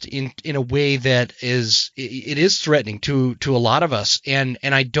addressed in a way that is threatening to a lot of us. And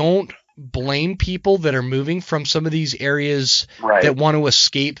I don't blame people that are moving from some of these areas Right. that want to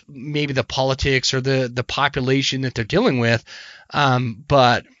escape maybe the politics or the population that they're dealing with.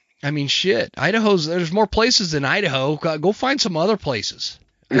 But I mean, shit, there's more places than Idaho. Go find some other places.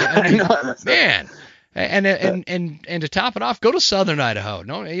 I mean, man. And to top it off, go to southern Idaho.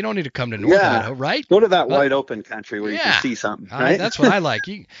 No, you don't need to come to northern Idaho, right? Go to that wide open country where you can see something, right? That's what I like.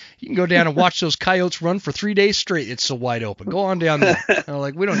 You can go down and watch those coyotes run for 3 days straight. It's so wide open. Go on down there. I'm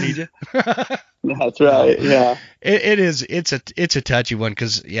like, we don't need you. That's right. Yeah. It's a touchy one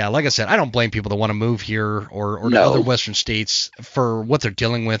because, like I said, I don't blame people that want to move here or to other western states for what they're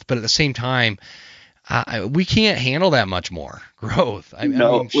dealing with. But at the same time, we can't handle that much more growth. I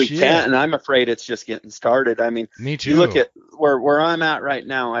mean, we can't, and I'm afraid it's just getting started. I mean, me too. You look at where I'm at right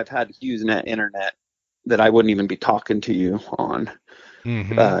now. I've had HughesNet internet that I wouldn't even be talking to you on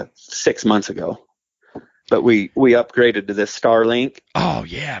 6 months ago, but we upgraded to this Starlink. Oh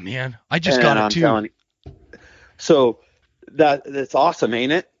yeah, man! I just got it too. Telling you, so that's awesome,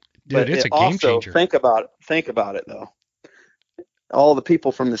 ain't it? Dude, but it's a game changer. Think about it though. All the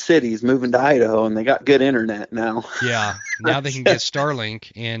people from the cities moving to Idaho, and they got good internet now. Yeah, now they can get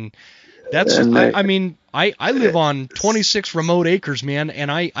Starlink, and that's. I mean, I live on 26 remote acres, man, and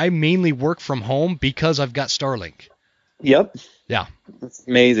I mainly work from home because I've got Starlink. Yep. Yeah. It's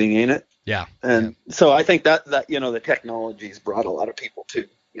amazing, ain't it? Yeah. And so I think that the technology's brought a lot of people to,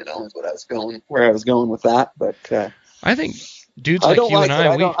 is where I was going with that. But I think dudes like you and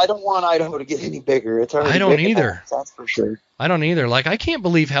I don't want Idaho to get any bigger. It's already I don't big either. enough, that's for sure. I don't either. Like, I can't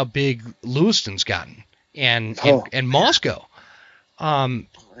believe how big Lewiston's gotten, and Moscow, and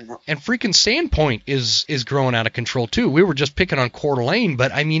freaking Sandpoint is growing out of control too. We were just picking on Coeur d'Alene,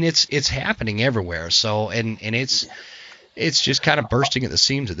 but I mean it's happening everywhere. So and it's just kind of bursting at the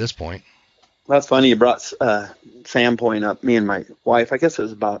seams at this point. That's funny you brought Sandpoint up. Me and my wife, I guess it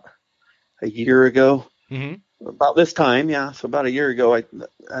was about a year ago. Mm-hmm. About this time, yeah. So about a year ago, I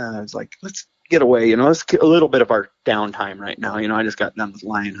was like, let's get away. Let's get a little bit of our downtime right now. I just got done with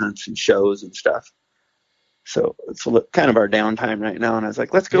lion hunts and shows and stuff. So it's kind of our downtime right now. And I was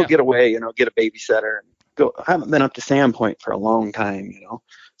like, let's go get away, get a babysitter. And go. I haven't been up to Sandpoint for a long time,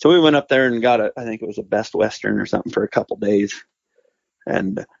 So we went up there and got I think it was a Best Western or something for a couple days.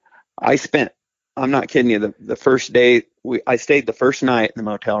 And I'm not kidding you, the first day, I stayed the first night in the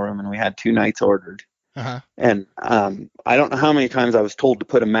motel room, and we had 2 nights ordered. Uh-huh. And I don't know how many times I was told to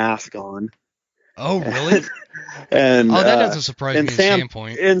put a mask on. Oh, really? And that doesn't surprise me in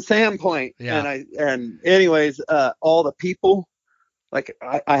Sandpoint. In Sandpoint. Yeah. And anyways, all the people, like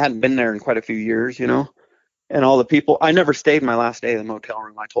I hadn't been there in quite a few years, and all the people, I never stayed my last day in the motel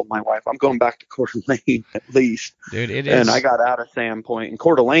room. I told my wife, I'm going back to Coeur d'Alene at least. Dude, it is. And I got out of Sandpoint, and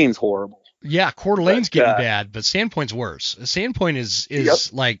Coeur d'Alene's horrible. Yeah, Coeur d'Alene's getting bad, but Sandpoint's worse. Sandpoint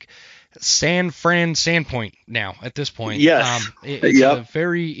is like San Fran Sandpoint now at this point. Yes. It's a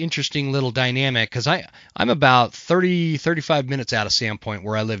very interesting little dynamic because I'm about 35 minutes out of Sandpoint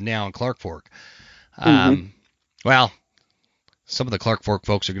where I live now in Clark Fork. Well, some of the Clark Fork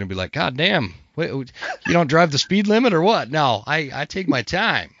folks are going to be like, God damn, you don't drive the speed limit or what? No, I take my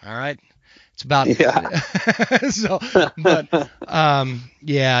time. All right. It's about so, but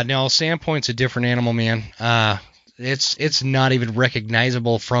Sandpoint's a different animal, man. It's not even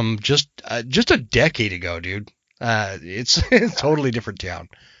recognizable from just a decade ago, dude. It's a totally different town.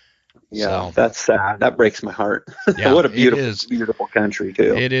 Yeah, so, that's sad. That breaks my heart. Yeah, what a beautiful country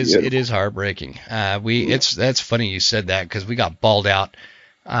too. It is. Beautiful. It is heartbreaking. That's funny you said that because we got bawled out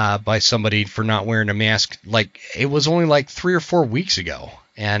by somebody for not wearing a mask. Like it was only like 3 or 4 weeks ago.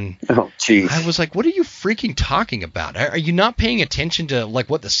 And I was like, what are you freaking talking about? Are you not paying attention to like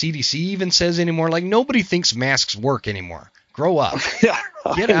what the CDC even says anymore? Like nobody thinks masks work anymore. Grow up.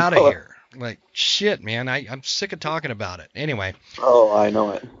 Get out of here. Like, shit, man. I'm sick of talking about it. Anyway. Oh, I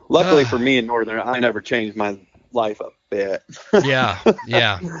know it. Luckily for me in Northern, I never changed my life a bit. Yeah.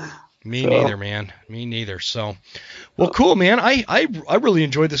 Me neither, man. Me neither. So, well, cool, man. I really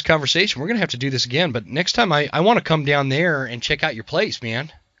enjoyed this conversation. We're going to have to do this again, but next time I want to come down there and check out your place,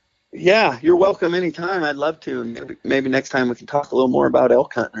 man. Yeah, you're welcome anytime. I'd love to. Maybe next time we can talk a little more about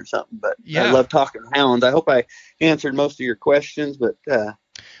elk hunting or something, but I love talking hounds. I hope I answered most of your questions, but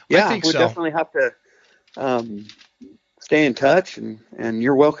we definitely have to stay in touch, and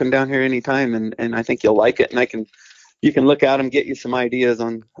you're welcome down here anytime, and I think you'll like it, and I can you can look at them, get you some ideas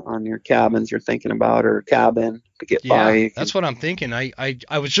on your cabins you're thinking about, or cabin to get by. Yeah, that's what I'm thinking. I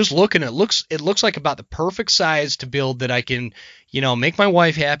was just looking. It looks like about the perfect size to build that I can, make my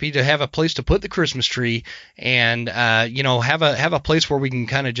wife happy, to have a place to put the Christmas tree, and have a place where we can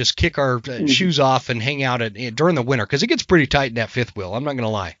kind of just kick our shoes off and hang out during the winter, because it gets pretty tight in that fifth wheel. I'm not gonna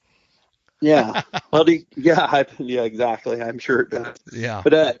lie. Yeah. Well, yeah, exactly. I'm sure it does. Yeah.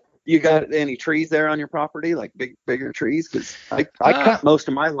 But you got any trees there on your property, like bigger trees? Because I cut most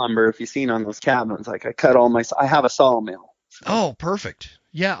of my lumber. If you've seen on those cabins, like I cut all I have a sawmill. So oh, perfect.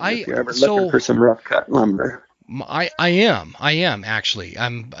 Yeah, if you're ever looking for some rough cut lumber. I am actually.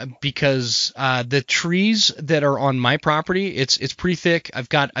 Because the trees that are on my property, it's pretty thick. I've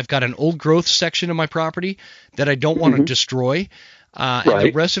got an old growth section of my property that I don't want to destroy. And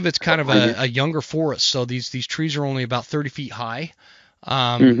the rest of it's kind of a younger forest. So these trees are only about 30 feet high.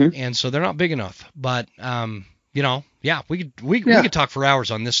 And so they're not big enough, but, yeah, we could talk for hours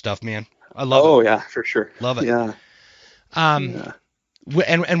on this stuff, man. I love it. Oh yeah, for sure. Love it. Yeah. And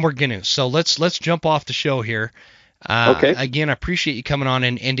we're gonna, so let's jump off the show here. Okay. Again, I appreciate you coming on,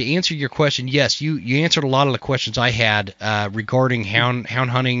 and to answer your question, yes, you answered a lot of the questions I had, regarding hound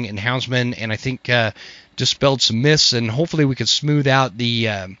hunting and houndsmen, and I think, dispelled some myths, and hopefully we could smooth out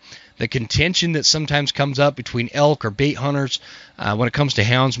the contention that sometimes comes up between elk or bait hunters when it comes to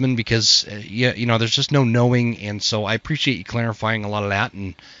houndsmen, because there's just no knowing, and so I appreciate you clarifying a lot of that.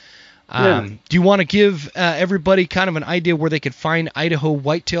 And do you want to give everybody kind of an idea where they could find Idaho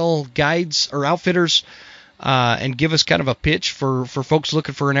whitetail guides or outfitters, and give us kind of a pitch for folks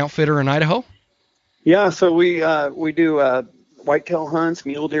looking for an outfitter in Idaho? Yeah, so we do whitetail hunts,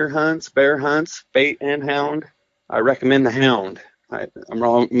 mule deer hunts, bear hunts, bait and hound. I recommend the hound. I'm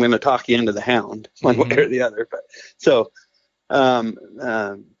wrong. I'm going to talk you into the hound, one way or the other. But so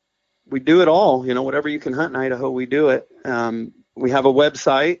we do it all. Whatever you can hunt in Idaho, we do it. We have a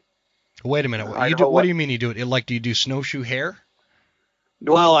website. Wait a minute. What do you mean you do it? Do you do snowshoe hare?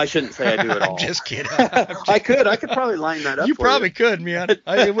 Well, I shouldn't say I do it all. I'm just kidding. I could probably line that up. You probably could, man.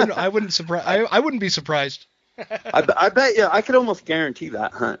 I wouldn't be surprised. I bet you I could almost guarantee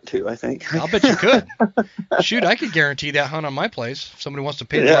that hunt too. I think. I'll bet you could. Shoot, I could guarantee that hunt on my place. If somebody wants to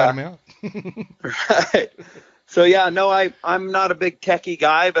pay to ride them out. Right. So yeah, no, I'm not a big techie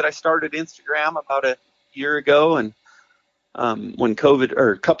guy, but I started Instagram about a year ago, and when COVID,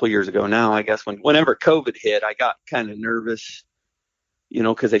 or a couple of years ago now, I guess, whenever COVID hit, I got kind of nervous.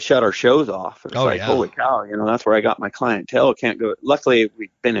 Because they shut our shows off. It's holy cow, that's where I got my clientele. Can't go. Luckily,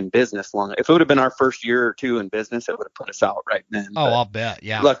 we've been in business long. If it would have been our first year or two in business, it would have put us out right then. Oh, I'll bet.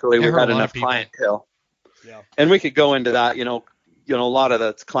 Yeah. Luckily, we had enough clientele. Yeah. And we could go into that. A lot of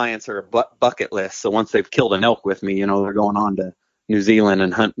the clients are bucket list. So once they've killed an elk with me, they're going on to New Zealand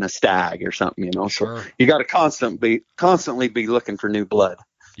and hunting a stag or something. Sure. So you got to constantly be looking for new blood.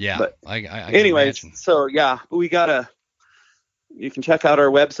 Yeah. But I anyways, so yeah, you can check out our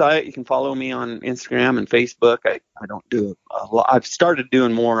website. You can follow me on Instagram and Facebook. I don't do a lot. I've started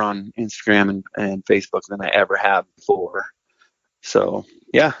doing more on Instagram and Facebook than I ever have before. So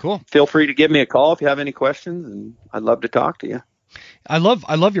yeah, cool. Feel free to give me a call if you have any questions, and I'd love to talk to you. I love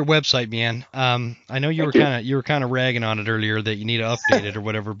your website, man. I know you were kind of ragging on it earlier that you need to update it or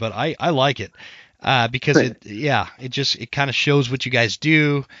whatever, but I like it because it kind of shows what you guys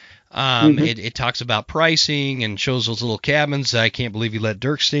do. It talks about pricing and shows those little cabins. I can't believe you let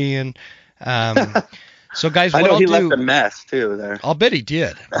Dirk stay in. So guys, what he left a mess too there. I'll bet he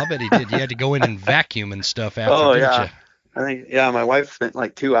did. You had to go in and vacuum and stuff after, didn't you? I think, my wife spent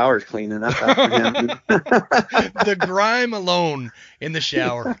like 2 hours cleaning up after him. The grime alone in the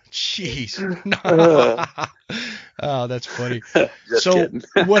shower. Jeez. Oh, that's funny. So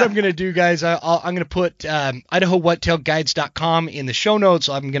what I'm going to do, guys, I'm going to put IdahoWhitetailGuides.com in the show notes.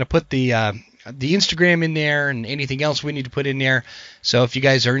 I'm going to put the Instagram in there and anything else we need to put in there. So if you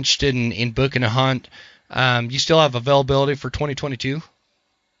guys are interested in booking a hunt, you still have availability for 2022?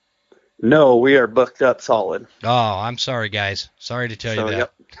 No, we are booked up solid. Oh, I'm sorry, guys. Sorry to tell you that.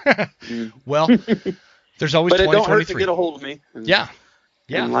 Yep. Well, there's always 2023. But it don't hurt to get a hold of me. And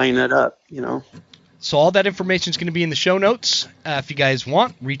line it up, So all that information is going to be in the show notes. If you guys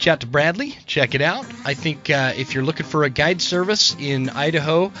want, reach out to Bradley. Check it out. I think if you're looking for a guide service in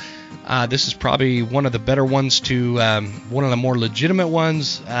Idaho, this is probably one of the better ones one of the more legitimate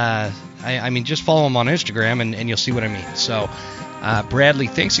ones. I mean, just follow him on Instagram and you'll see what I mean. So, Bradley,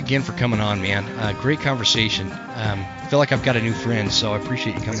 thanks again for coming on, man. Great conversation. I feel like I've got a new friend, so I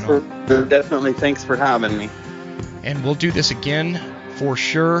appreciate you coming on. Definitely. Thanks for having me. And we'll do this again for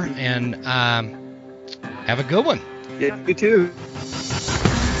sure. And have a good one. Yeah, you too.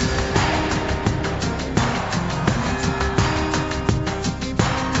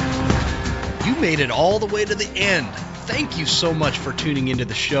 made it all the way to the end. Thank you so much for tuning into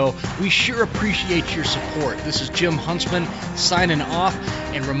the show. We sure appreciate your support. This is Jim Huntsman signing off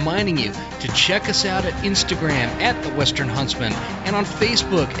and reminding you to check us out at Instagram at The Western Huntsman and on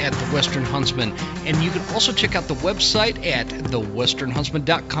Facebook at The Western Huntsman. And you can also check out the website at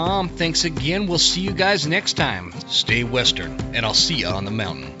thewesternhuntsman.com. Thanks again. We'll see you guys next time. Stay Western, and I'll see you on the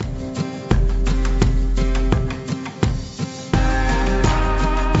mountain.